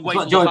that's the wrong way.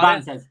 What Joey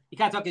Barton says, you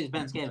can't talk about it's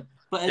men's game.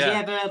 But has he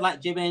ever heard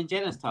like Jimmy and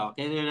Jenner's talk?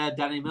 Have you ever heard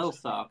Danny Mills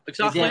talk?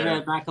 Exactly. Has he ever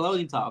heard Michael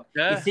Owen talk?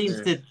 Yeah. It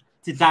seems to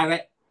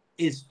direct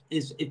is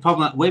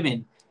problem at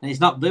women, and it's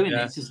not women.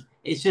 Yeah.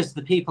 It's just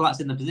the people that's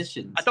in the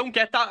positions. I don't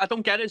get that. I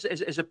don't get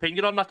his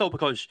opinion on that though,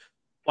 because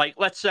like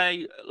let's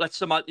say that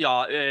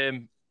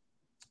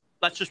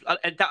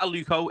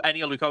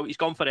Aluko, he's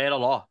gone for her a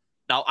lot.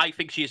 Now I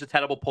think she's a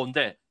terrible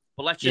pundit,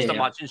 but let's just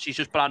imagine she's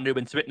just brand new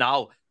into it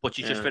now, but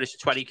she's just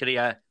finished a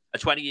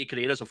 20-year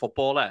career as a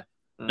footballer.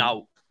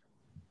 Now,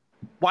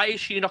 why is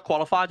she not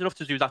qualified enough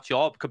to do that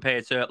job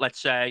compared to, let's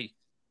say,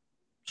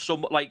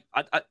 some like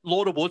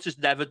Laura Woods has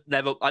never,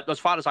 as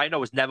far as I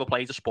know, has never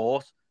played a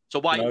sport. So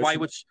why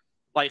would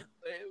like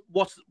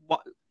what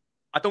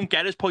I don't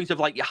get his point of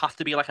like you have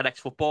to be like an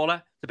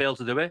ex-footballer to be able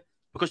to do it,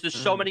 because there's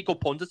so many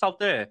good pundits out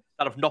there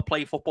that have not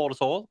played football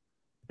at all.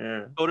 You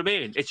know what I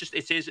mean? It's just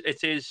it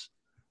is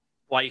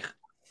like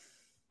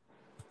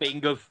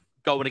thing of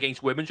going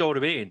against women. Do you know what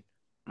I mean?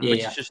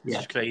 It's just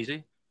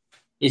crazy.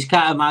 You just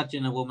can't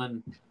imagine a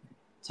woman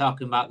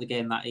talking about the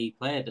game that he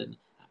played, and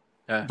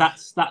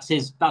that's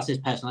his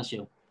personal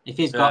issue. If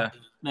he's got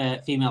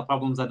female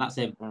problems, then that's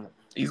him.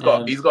 He's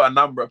got a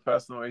number of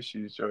personal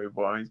issues, Joey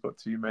Boy. He's got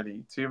too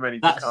many.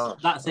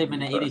 That's him,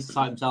 and he needs to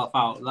sort himself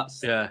out.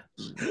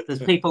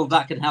 There's people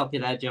that can help you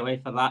there, Joey,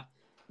 for that.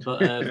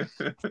 But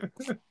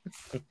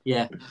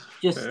if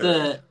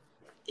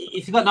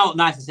you've got nothing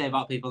nice to say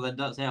about people, then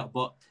don't say it.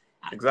 But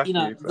exactly,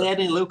 the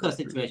Eddie Lucas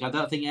situation, I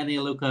don't think Eddie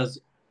Lucas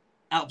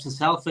helps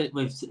herself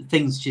with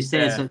things she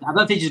says. Yeah. I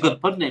don't think she's good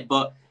at putting it,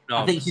 but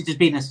I think she's just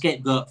been a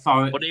scapegoat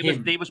for it. But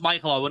he was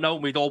Michael Owen,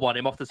 and we'd all want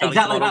him off the telly.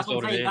 Exactly, that's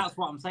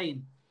what I'm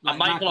saying. Like,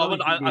 Michael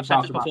Owen, I've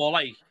said this before,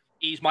 like,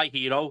 he's my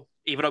hero.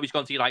 Even though he's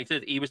gone to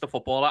United, he was the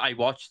footballer I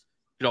watched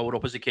growing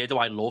up as a kid, who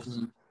I loved.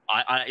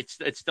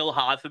 It's still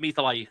hard for me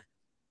to like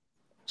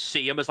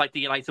see him as like the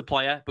United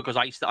player, because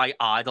I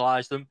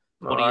idolised him.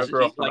 But he's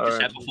like I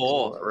said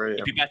before,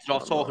 you'd be better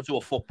off talking to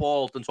a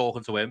football than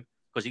talking to him,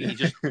 because he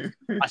just.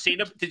 I seen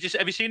him.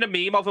 Have you seen the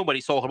meme of him when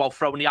he's talking about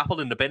throwing the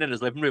apple in the bin in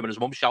his living room and his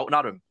mum shouting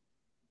at him?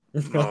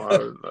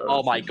 No,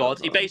 oh my God!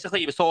 He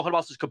was talking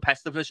about his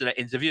competitiveness in an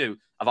interview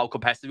of how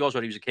competitive he was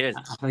when he was a kid,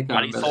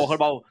 and he's talking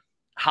about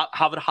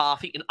having a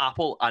half-eaten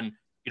apple and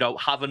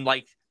having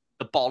like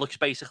the bollocks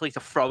basically to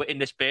throw it in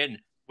this bin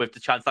with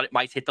the chance that it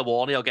might hit the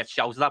wall and he'll get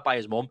shouted at by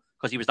his mum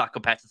because he was that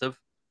competitive.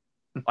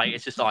 Like,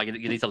 it's just like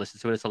you need to listen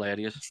to it. It's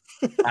hilarious.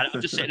 And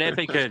I'm just sitting there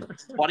thinking,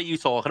 what are you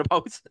talking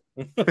about?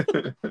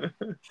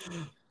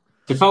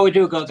 Before we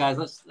do go, guys,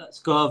 let's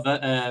go over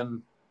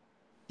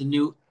the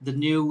new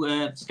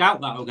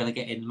scout that we're going to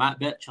get in, Mark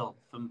Burchill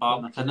from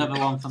Bournemouth. Another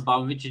one from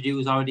Bournemouth. Richard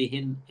Hughes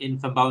already in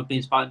from Bournemouth,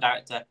 being sporting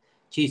director,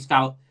 chief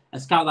scout. A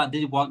scout that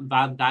did want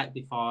Van Dijk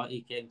before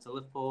he came to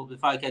Liverpool,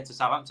 before he came to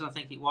Southampton, I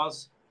think it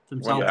was.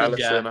 From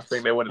Celtic. I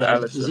think they wanted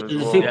Alisson as well.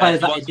 There's a few players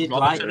that he did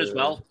like. As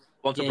well.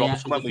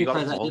 Robertson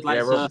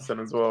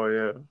as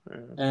well,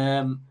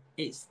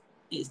 It's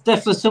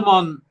definitely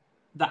someone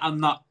that I'm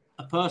not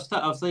opposed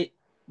to. Obviously,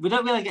 we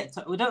don't really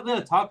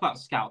talk about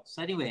scouts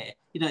anyway.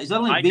 It's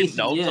only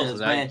recent years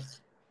where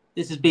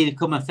this has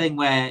become a thing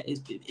where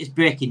it's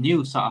breaking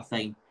news sort of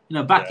thing.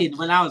 Back in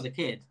when I was a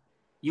kid,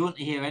 you wouldn't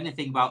hear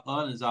anything about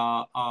owners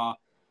or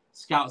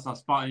scouts or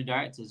sporting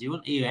directors. You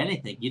wouldn't hear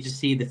anything. You just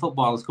see the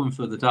footballers coming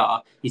through the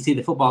door. You see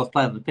the footballers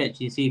play on the pitch.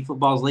 You see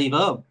footballers leave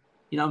home.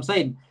 You know what I'm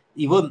saying?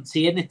 you wouldn't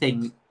see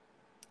anything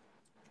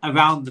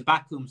around the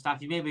backroom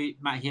staff. You maybe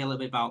might hear a little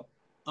bit about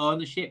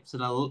ownerships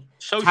and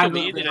social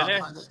media,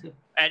 isn't it?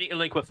 Anything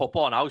linked with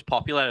football now is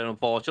popular, and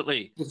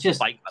unfortunately, it's just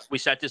like we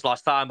said this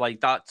last time,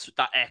 like that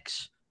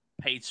X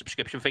paid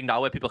subscription thing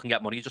now where people can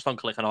get money just on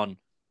clicking on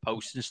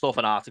posts and stuff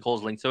and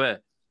articles linked to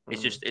it.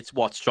 It's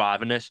what's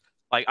driving this.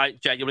 Like, I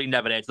genuinely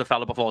never heard of the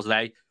fella before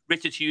today.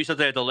 Richard Hughes, I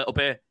heard a little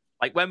bit.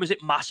 Like, when was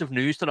it massive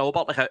news to know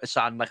about like a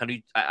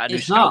new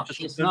scout or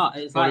something? It's not.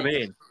 It's you know like, what I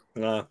mean?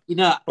 No. You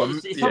know,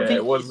 it's something.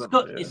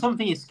 Yeah, it's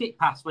something you skip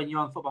past when you're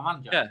on Football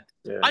Manager.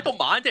 Yeah. I don't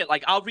mind it.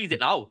 Like, I'll read it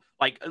now.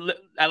 Like,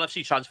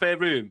 LFC transfer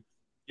room.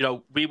 You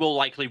know, we will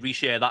likely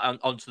reshare that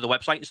onto the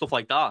website and stuff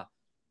like that.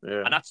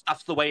 Yeah. And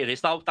that's the way it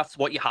is now. That's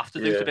what you have to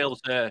do to be able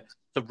to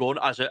run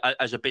as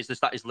a business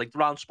that is linked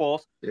around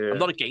sport. Yeah. I'm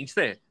not against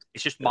it.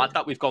 It's just mad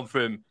that we've gone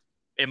from,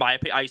 in my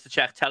opinion, I used to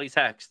check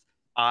teletext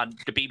and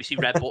the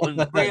BBC Red Button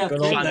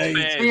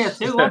transfers.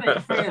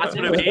 That's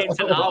what I mean.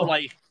 So now,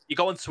 like, you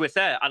go on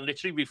Twitter and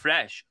literally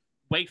refresh,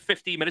 wait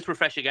 15 minutes,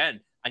 refresh again,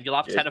 and you'll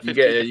have 10 or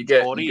 15 you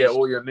get all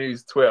your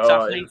news, Twitter,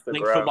 exactly. Instagram,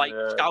 linked from like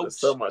scouts,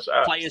 so much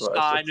apps, players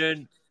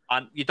signing,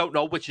 and you don't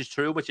know which is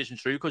true, which isn't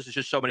true, because there's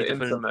just so many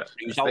different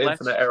news outlets.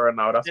 The internet era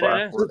now. That's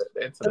why I call it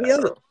the internet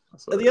era.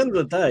 At the end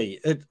of the day,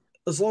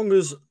 as long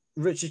as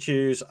Richard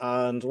Hughes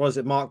and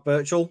Mark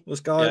Burchill,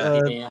 this guy,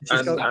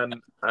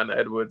 and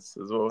Edwards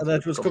as well. And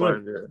Edwards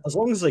as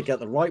long as they get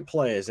the right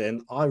players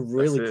in, I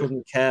really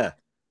couldn't care.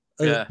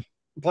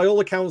 By all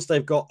accounts,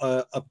 they've got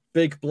a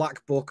big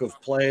black book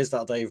of players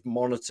that they've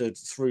monitored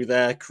through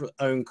their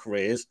own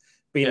careers,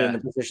 being in the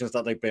positions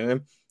that they've been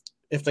in.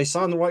 If they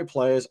sign the right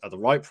players at the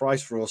right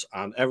price for us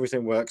and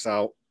everything works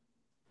out,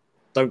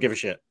 don't give a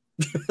shit.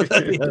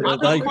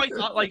 I'm quite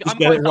happy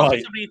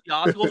to read the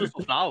articles and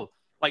stuff now.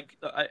 Like,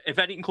 if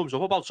anything comes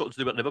up about something to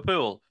do with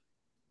Liverpool,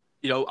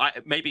 you know,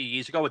 maybe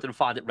years ago I didn't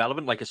find it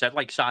relevant. Like I said,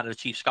 like signing a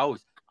chief scout,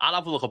 I'll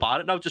have a look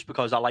about it now, just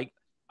because I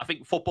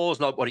think football is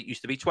not what it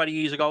used to be 20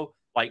 years ago.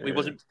 Like, we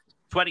wasn't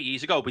 20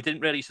 years ago. We didn't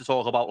really used to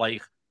talk about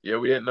like we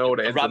didn't know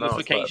the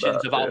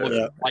ramifications of how much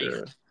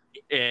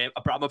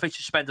Abramovich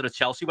is spending at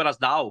Chelsea, whereas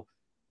now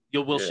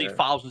you will see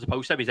thousands of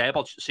posts every day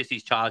about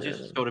City's charges.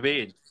 You know what I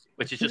mean?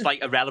 Which is just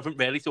like irrelevant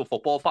really to a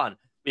football fan.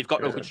 We've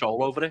got no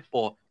control over it,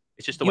 but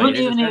it's just the way it is.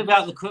 You wouldn't even hear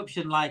about the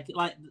corruption, like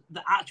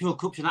the actual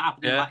corruption that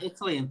happened in like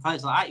Italy and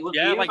places like that. You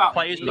wouldn't hear about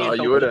players. No,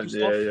 you wouldn't.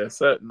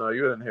 No,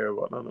 you wouldn't hear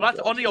about none of that.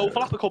 On the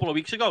overlap a couple of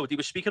weeks ago, they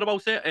were speaking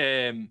about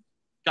it.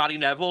 Gary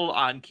Neville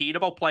and Keane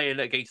about playing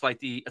against like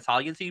the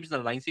Italian teams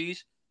in the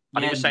 90s,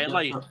 and he was saying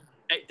like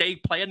they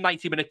play a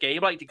 90-minute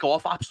game, like they go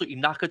off absolutely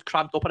knackered,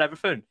 cramped up, and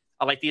everything.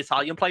 And like the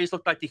Italian players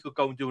looked like they could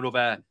go and do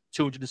another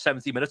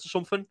 270 minutes or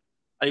something.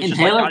 And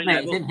inhalers,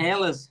 mate. It's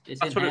inhalers. It's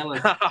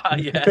inhalers.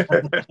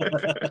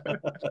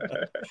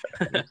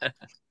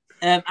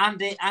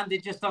 Andy,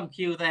 just on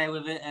cue there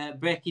with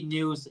breaking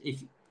news.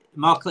 If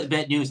more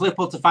clickbait news,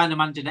 Liverpool to find a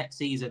manager next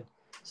season.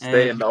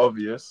 Stay in the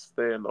obvious.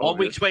 1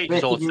 week's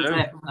wages or two.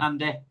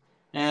 Andy.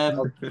 I've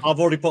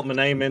already put my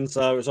name in,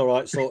 so it's all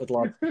right. Sorted,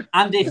 lad.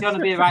 Andy, if you want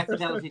to be a right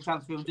fidelity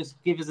transfer,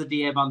 just give us a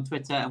DM on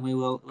Twitter, and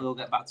we'll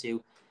get back to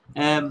you.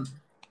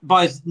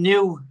 Boys, a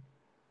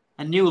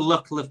new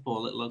look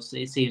Liverpool.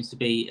 It seems to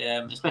be,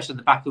 especially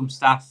the backroom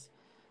staff,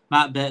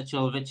 Mark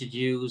Burchill, Richard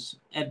Hughes,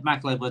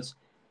 Michael Edwards.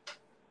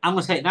 I'm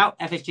gonna say it now.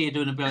 FSG are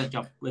doing a brilliant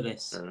job with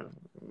this.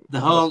 The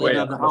whole,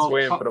 waiting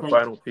for the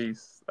final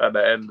piece at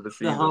the end of the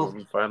season when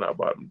we find out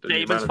about them.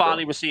 David's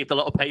finally received a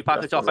little pay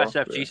package off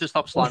SFG, so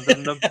stop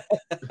slandering them.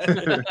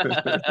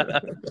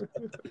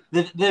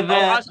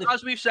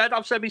 As we've said,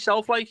 I've said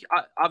myself, like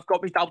I've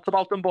got my doubts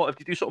about them, but if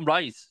you do something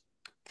right,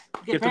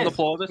 give them the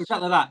plaudits.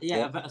 Exactly that.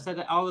 Yeah, I said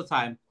it all the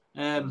time.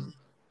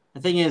 The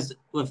thing is,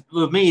 with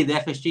me, the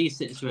FSG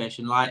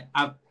situation, like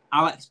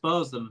I'll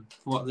expose them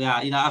for what they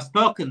are. You know, I've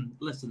spoken.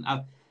 Listen,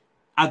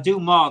 I do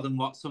more than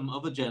what some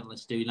other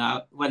journalists do.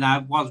 Now, when I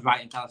was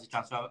writing penalty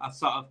transfer, I've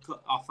sort of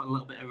cut off a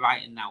little bit of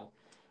writing now.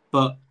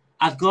 But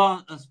I'd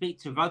go and speak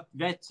to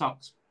Red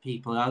Sox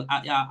people.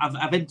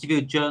 I've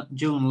interviewed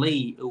June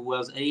Lee, who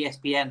was an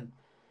ESPN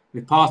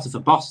reporter for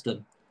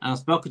Boston, and I've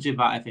spoken to you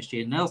about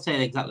FSG, and they'll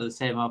say exactly the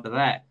same over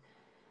there.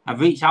 I've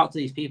reached out to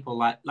these people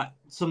like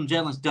some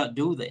journalists don't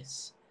do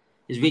this.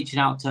 Is reaching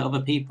out to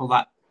other people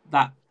that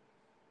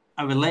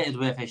are related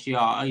with FSG,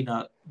 or you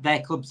know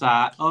their clubs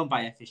are owned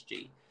by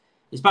FSG.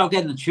 It's about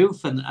getting the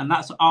truth, and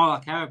that's all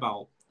I care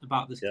about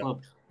this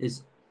club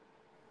is,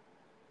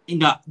 you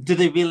know, do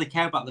they really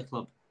care about the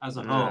club as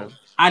a whole?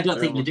 I don't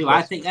think they do.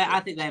 I think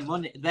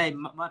their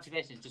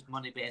motivation is just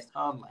money based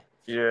only.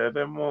 Yeah,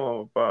 they've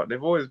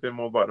always been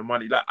more about the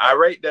money. Like I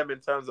rate them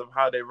in terms of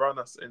how they run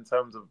us in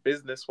terms of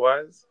business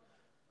wise.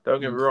 Don't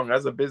get me wrong,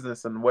 as a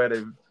business and where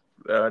they've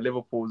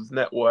Liverpool's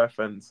net worth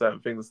and certain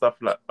things and stuff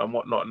like and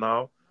whatnot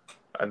now.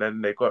 And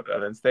then they got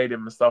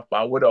stadium and stuff,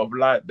 but I would have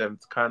liked them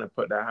to kind of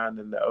put their hand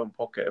in their own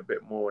pocket a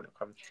bit more when it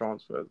comes to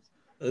transfers.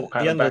 At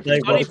the end of the day,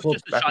 it's not even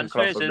just the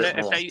transfers, isn't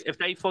it? If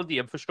they fund the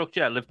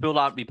infrastructure, Liverpool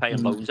aren't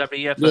repaying loans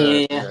every year for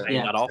paying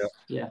that off.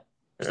 Yeah.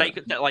 They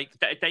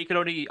can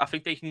only, I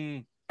think they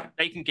can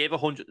they can give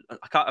 100.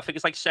 I think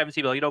it's like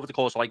 70 million over the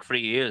course of like 3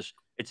 years.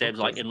 In terms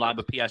of like in line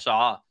with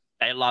PSR,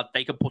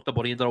 they can put the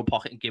money in their own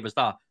pocket and give us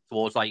that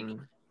towards like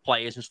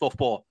players and stuff.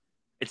 But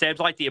in terms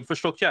of like the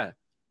infrastructure,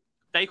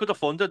 they could have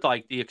funded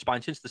like the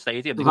expansions to the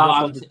stadium. They could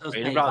have funded the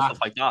training ground,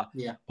 stuff like that.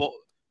 Yeah. But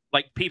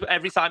like people,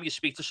 every time you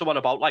speak to someone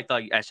about like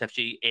the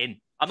SFG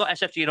I'm not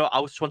SFG,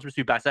 I just want them to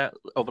do better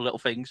over little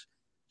things.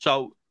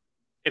 So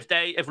if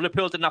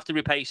Liverpool didn't have to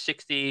repay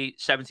 60,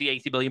 70,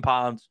 80 million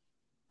pounds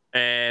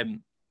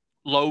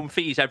loan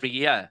fees every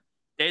year,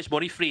 there's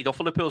money freed up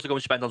for Liverpool to go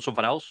and spend on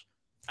something else.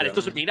 And it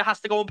doesn't mean it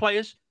has to go on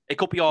players. It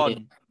could be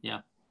on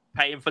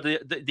paying for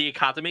the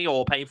academy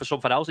or paying for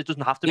something else. It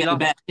doesn't have to be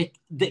that.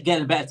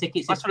 Getting better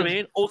tickets. That's what I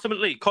mean.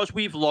 Ultimately, because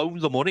we've loaned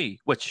the money,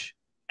 which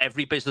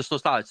every business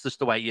does that. It's just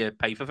the way you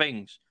pay for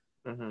things.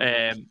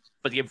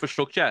 For the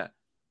infrastructure,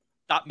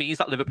 that means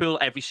that Liverpool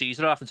every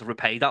season are having to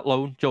repay that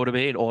loan. Do you know what I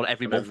mean? Or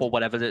every month or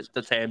whatever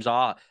the terms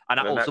are. And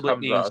that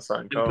ultimately means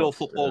Liverpool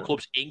Football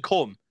Club's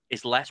income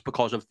is less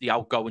because of the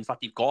outgoings that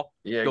they've got.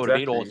 Yeah, you know what I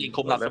mean? Or the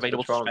income that's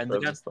available to spend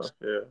again.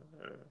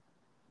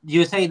 You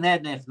were saying there,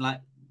 Nathan,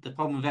 like the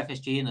problem with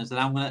FSG in us, and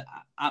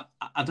I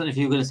don't know if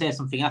you were going to say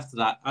something after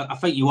that. I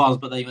think you was,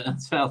 but then you went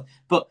as well.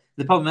 But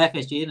the problem with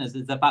FSG in us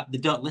is that they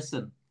don't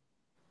listen.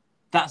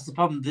 That's the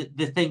problem.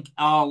 They think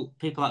all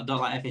people that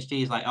don't like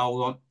FSG is like, we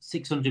want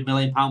 £600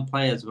 million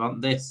players. We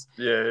want this.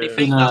 They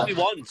think that we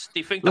want.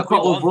 They think that we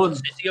want what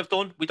City have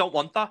done. We don't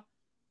want that.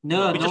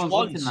 No, we just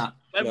want that.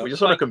 We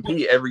just want to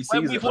compete every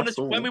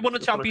season. When we won the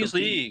Champions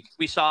League,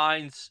 we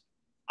signed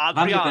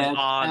Adrian,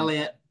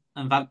 Elliot,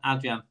 and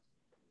Adrian.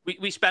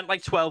 We spent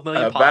like £12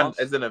 million.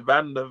 Isn't it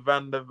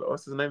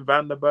what's his name?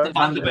 Van der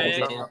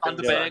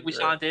Berg. We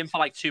signed him for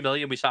like $2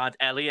 million. We signed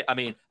Elliot. I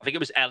think it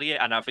was Elliot,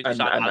 and I think we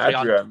signed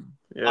Adrian.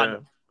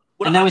 And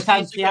then we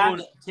signed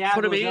Thiago.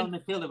 Thiago was on the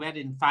field we had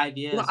in 5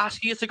 years. We're not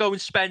asking you to go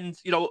and spend,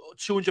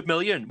 200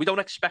 million. We don't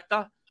expect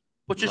that.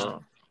 But just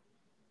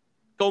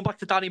going back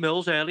to Danny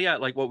Mills earlier,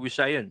 like what we were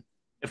saying,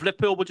 if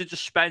Liverpool would have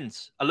just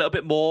spent a little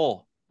bit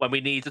more when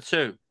we needed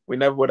to, we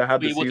never would have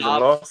had the season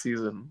last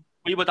season.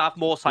 We would have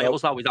more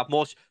titles now. We'd have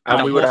more,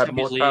 and we would have had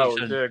more titles.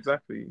 Yeah,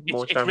 exactly.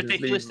 It's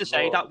ridiculous to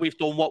say that we've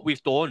done what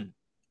we've done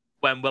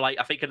when we're like,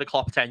 I think in the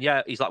Klopp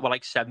tenure, we're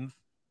like 7th,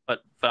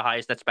 but for the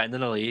highest net spend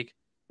in the league,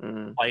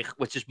 like,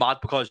 which is mad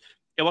because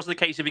it wasn't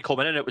the case if he come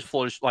in and it was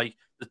flourished. Like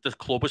the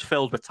club was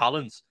filled with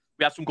talent.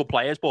 We had some good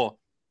players, but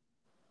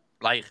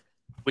like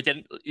we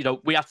didn't.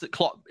 We have to.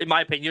 Klopp, in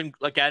my opinion,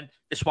 again,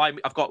 this is why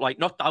I've got like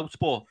not doubts,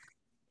 but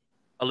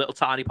a little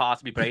tiny part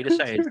of my brain is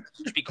saying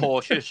just be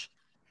cautious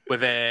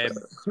with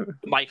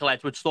Michael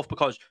Edwards stuff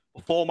because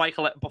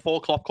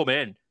before Klopp come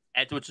in,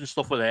 Edwards and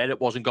stuff were there.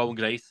 It wasn't going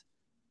great.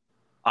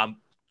 Some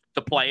of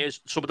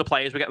the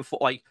players were getting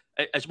like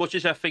as much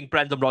as I think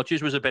Brendan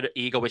Rodgers was a bit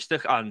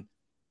egoistic and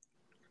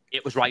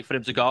it was right for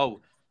him to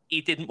go.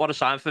 He didn't want to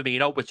sign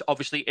Firmino, which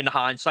obviously in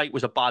hindsight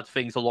was a bad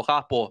thing to look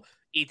at. But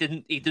he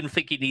didn't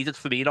think he needed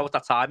Firmino at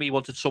that time. He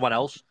wanted someone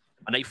else,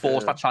 and they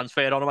forced that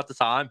transfer on him at the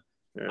time.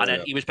 And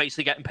then he was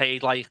basically getting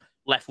paid like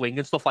left wing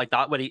and stuff like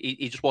that when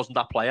he just wasn't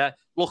that player.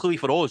 Luckily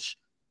for us,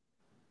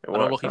 and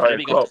unlucky for him,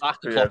 he got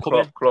sacked.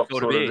 Klopp saw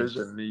the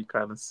vision. He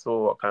kind of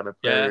saw what kind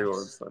of player he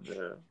was, and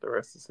the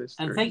rest is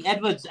history. And I think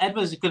Edwards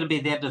is going to be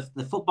the head of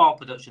the football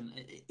production.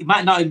 It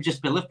might not even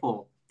just be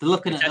Liverpool. They're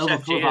looking at another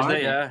club.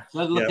 They're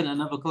looking at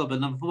another club,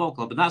 another football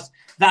club, and that's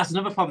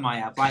another problem I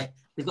have. Like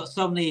they've got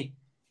so many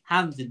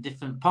hands in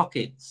different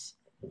pockets.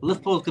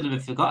 Liverpool's going to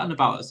be forgotten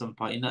about at some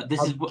point.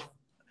 This is what.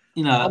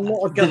 Do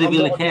they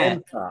really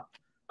care?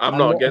 I'm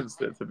not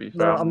against it, to be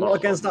fair. No, I'm not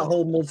against that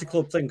whole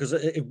multi-club thing because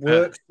it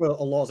works for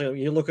a lot of things.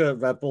 You look at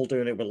Red Bull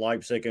doing it with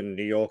Leipzig and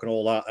New York and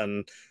all that,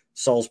 and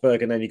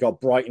Salzburg, and then you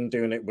got Brighton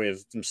doing it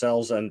with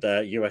themselves and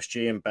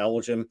USG in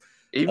Belgium.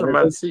 Even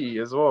Man City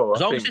as well.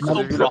 As long as it's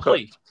done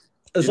properly.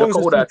 As long as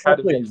all the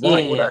academies,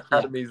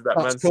 academies that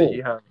Man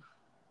City have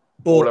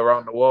all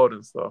around the world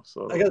and stuff.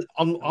 So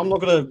I'm not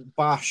going to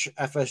bash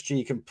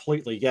FSG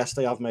completely. Yes,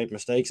 they have made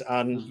mistakes,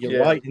 and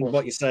you're right in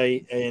what you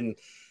say.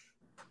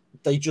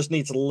 They just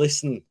need to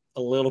listen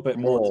a little bit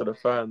more to the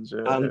fans.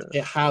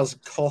 It has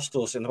cost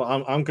us. And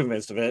I'm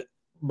convinced of it.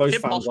 Most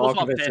fans are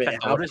convinced of it.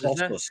 It has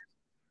cost us.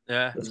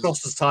 Yeah, it's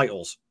cost us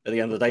titles at the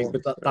end of the day,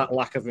 but that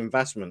lack of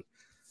investment.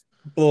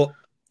 But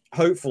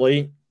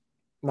hopefully,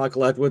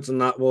 Michael Edwards and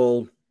that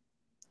will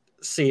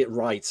see it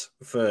right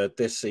for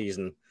this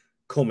season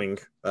coming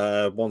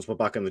once we're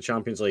back in the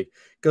Champions League,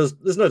 because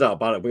there's no doubt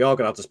about it. We are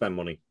going to have to spend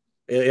money.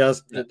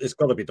 It's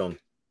got to be done,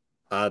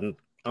 and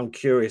I'm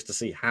curious to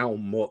see how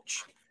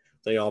much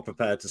they are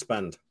prepared to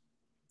spend.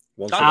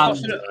 Once I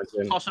wouldn't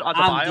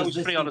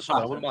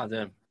mind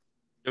him.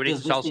 Do we need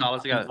to sell Salah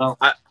together?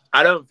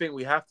 I don't think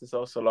we have to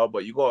sell Salah,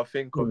 but you got to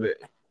think of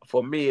it.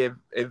 For me,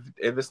 if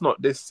it's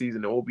not this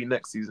season, it will be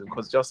next season,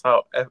 because just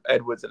how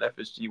Edwards and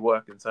FSG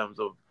work in terms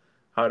of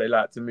how they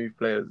like to move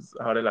players,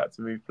 on.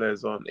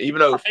 Even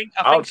though I think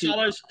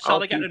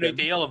Salah getting a new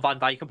deal and Van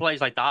Dijk and players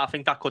like that, I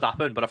think that could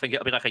happen, but I think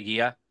it'll be like a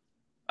year.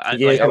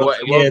 It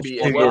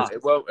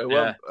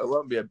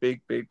won't be a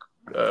big.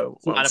 2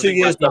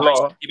 years.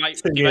 He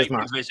might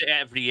revisit it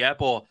every year,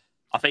 but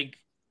I think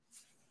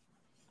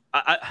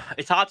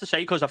it's hard to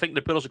say because I think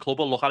Liverpool as a club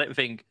will look at it and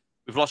think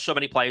we've lost so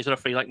many players that are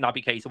free, like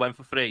Naby Keita went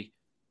for free.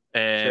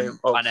 And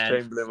then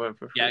Chamberlain went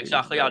for free. Yeah,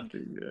 exactly. And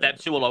them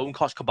two alone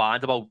cost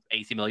combined about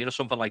 80 million or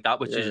something like that,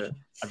 which is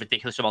a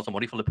ridiculous amount of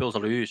money for Liverpool to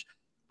lose.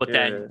 But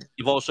then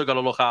you've also got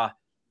to look at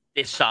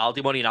this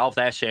Saudi money now. If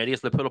they're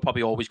serious, Liverpool have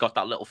probably always got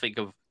that little thing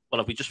of,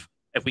 well, if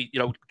we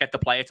get the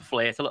player to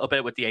flirt a little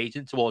bit with the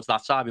agent towards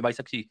that side, we might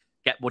actually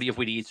get money if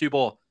we need to.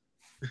 But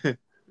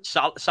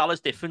Salah's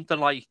different than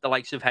like the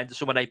likes of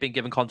Henderson when they've been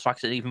given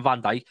contracts, and even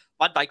Van Dijk.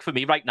 Van Dijk for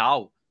me right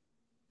now,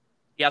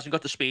 he hasn't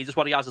got the speed as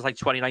what he has as like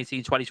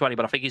 2019, 2020,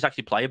 but I think he's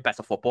actually playing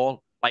better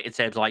football. Like in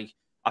terms of like,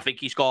 I think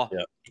he's got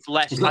it's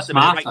less he's at the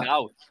minute right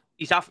now.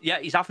 He's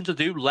having to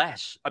do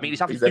less. I mean, he's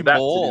having to do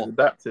more. He's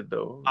adapted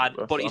though.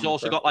 But he's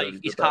also got like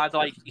he's kind of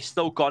like he's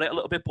still got it a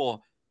little bit, but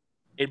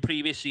in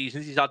previous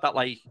seasons he's had that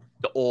like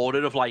the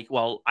order of like,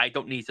 well, I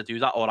don't need to do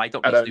that, or I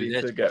don't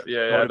need to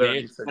do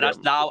this. Whereas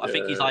now I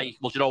think he's like,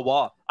 well, do you know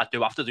what? I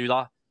do have to do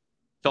that.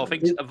 So I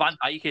think Van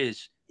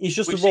Dijk he's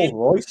just a Rolls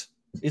Royce.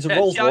 He's a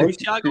Rolls Royce.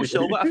 Thiago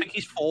Silva, I think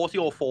he's 40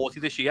 or 40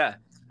 this year.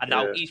 And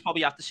now he's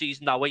probably at the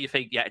season now where you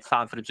think, it's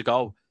time for him to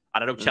go.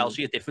 And I know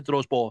Chelsea are different to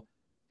us, but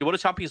he won a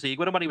Champions League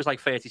with him when he was like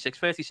 36,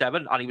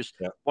 37, and he was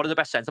one of the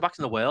best centre-backs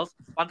in the world.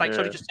 Van Dijk's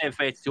only just turned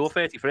 32 or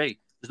 33.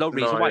 There's no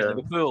reason why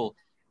Liverpool,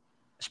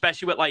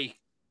 especially with like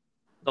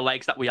the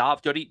legs that we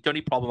have, the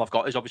only problem I've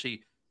got is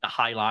obviously the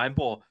high line,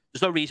 but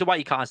there's no reason why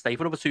he can't stay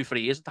for another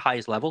 2-3 years at the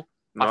highest level.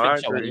 I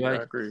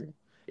agree.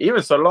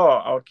 Even Salah,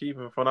 I would keep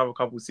him for another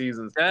couple of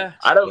seasons. Yeah.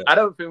 I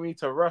don't think we need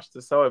to rush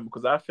to sell him,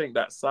 because I think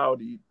that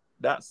Saudi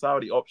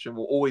option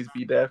will always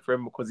be there for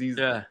him, because he's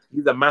a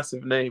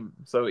massive name.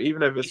 So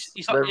even if it's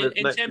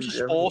in terms of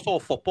sport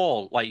or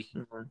football, like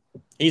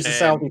he's the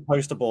Saudi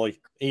poster boy.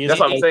 That's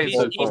what I'm saying.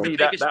 So he's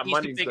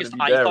the biggest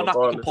icon that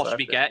we can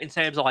possibly get in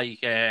terms of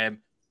like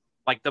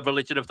the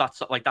religion of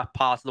that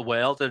part of the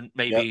world, and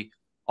maybe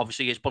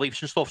obviously his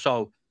beliefs and stuff.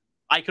 So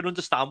I can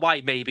understand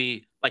why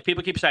maybe like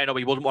people keep saying, oh,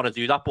 he wouldn't want to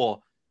do that, but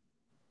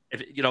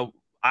if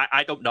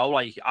I don't know,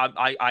 like I'm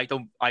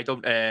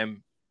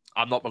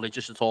not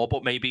religious at all,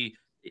 but maybe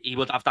he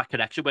would have that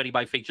connection where he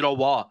might think, you know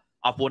what,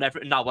 I've won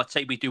everything now. Let's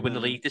say we do win the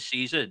league this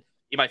season.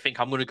 He might think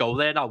I'm going to go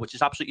there now, which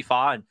is absolutely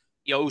fine.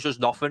 He owes us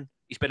nothing.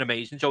 He's been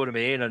amazing, do you know what I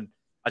mean? And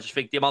I just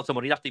think the amount of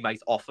money that they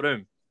might offer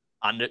him,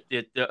 and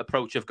the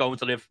approach of going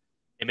to live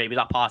in maybe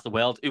that part of the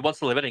world. Who wants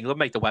to live in England,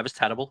 mate? The weather's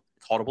terrible.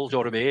 It's horrible, do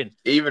you know what I mean?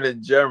 Even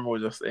in general,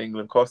 just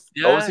England.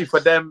 Obviously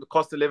for them,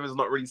 cost of living is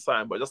not really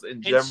something, but just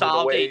in general,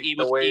 Saudi,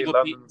 the way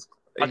London's...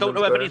 I don't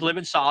know if any live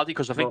in Saudi,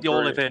 because I think they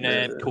all live in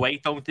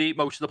Kuwait, don't they?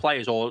 Most of the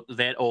players, or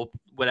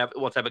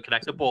whatever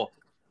connected. But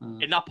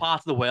in that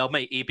part of the world,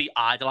 mate, he'd be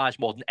idolised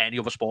more than any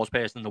other sports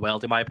person in the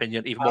world, in my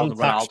opinion, even more than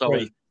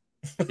Ronaldo.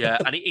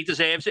 And he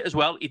deserves it as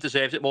well. He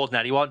deserves it more than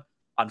anyone.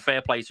 And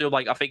fair play to him.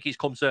 Like, I think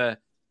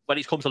when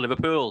he's come to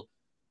Liverpool,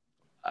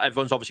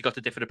 everyone's obviously got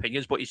the different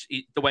opinions, but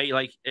the way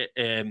like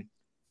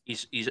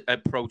he's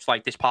approached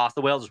like this part of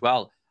the world as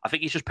well. I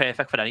think he's just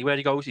perfect for anywhere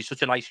he goes. He's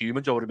such a nice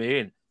human, do you know what I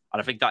mean?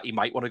 And I think that he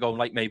might want to go and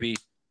like maybe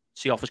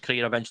see off his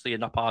career eventually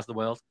in that part of the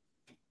world.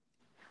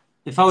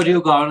 Before we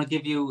do go, I want to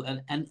give you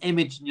an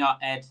image in your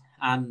head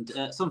and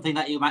something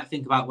that you might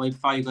think about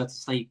before you go to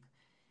sleep.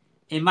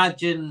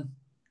 Imagine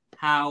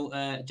how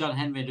John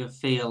Henry would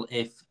feel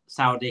if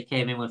Saudi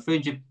came in with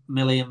 £300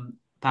 million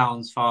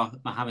for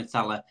Mohamed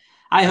Salah.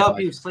 I hope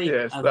you sleep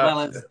as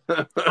well as...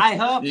 I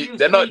hope you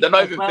they're sleep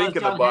not even well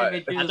thinking about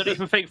it. I don't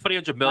even think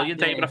 300 million,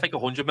 David. I think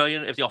 100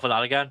 million if they offer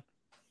that again.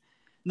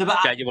 No, but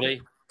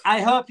genuinely.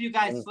 I hope you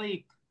guys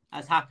sleep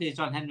as happy as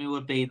John Henry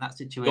would be in that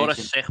situation. You're a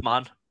sick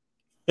man.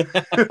 You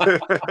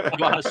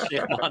are a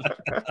sick man.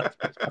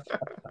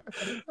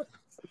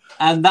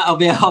 And that'll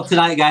be all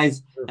tonight,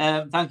 guys.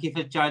 Thank you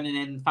for joining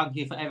in. Thank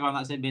you for everyone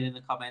that's been in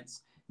the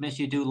comments. Make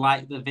sure you do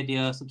like the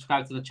video,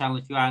 subscribe to the channel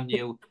if you are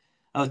new.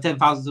 Over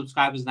 10,000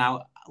 subscribers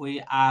now.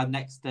 Our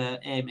next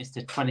aim is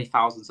to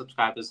 20,000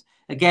 subscribers.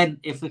 Again,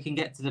 if we can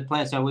get to the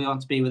place where we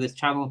want to be with this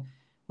channel,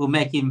 we'll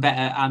make even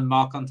better and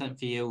more content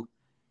for you.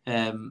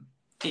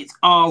 It's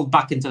all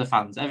back into the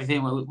fans.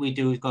 Everything we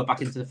do is go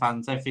back into the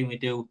fans. Everything we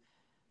do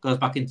goes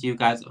back into you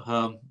guys at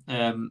home.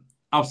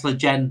 Obviously,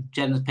 Jen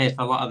has paid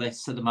for a lot of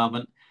this at the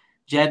moment.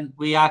 Jen,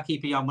 we are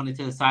keeping your money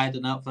to the side,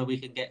 and hopefully we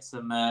can get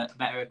some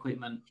better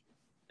equipment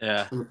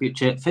for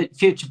the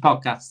future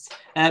podcasts.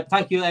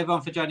 Thank you,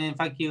 everyone, for joining in.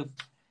 Thank you,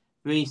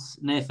 Reese,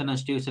 Nathan, and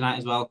Stu tonight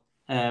as well.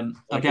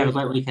 Hope you have a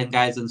great weekend,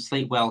 guys, and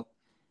sleep well,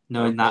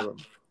 knowing that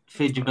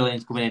 300 million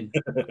is coming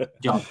in.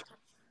 John.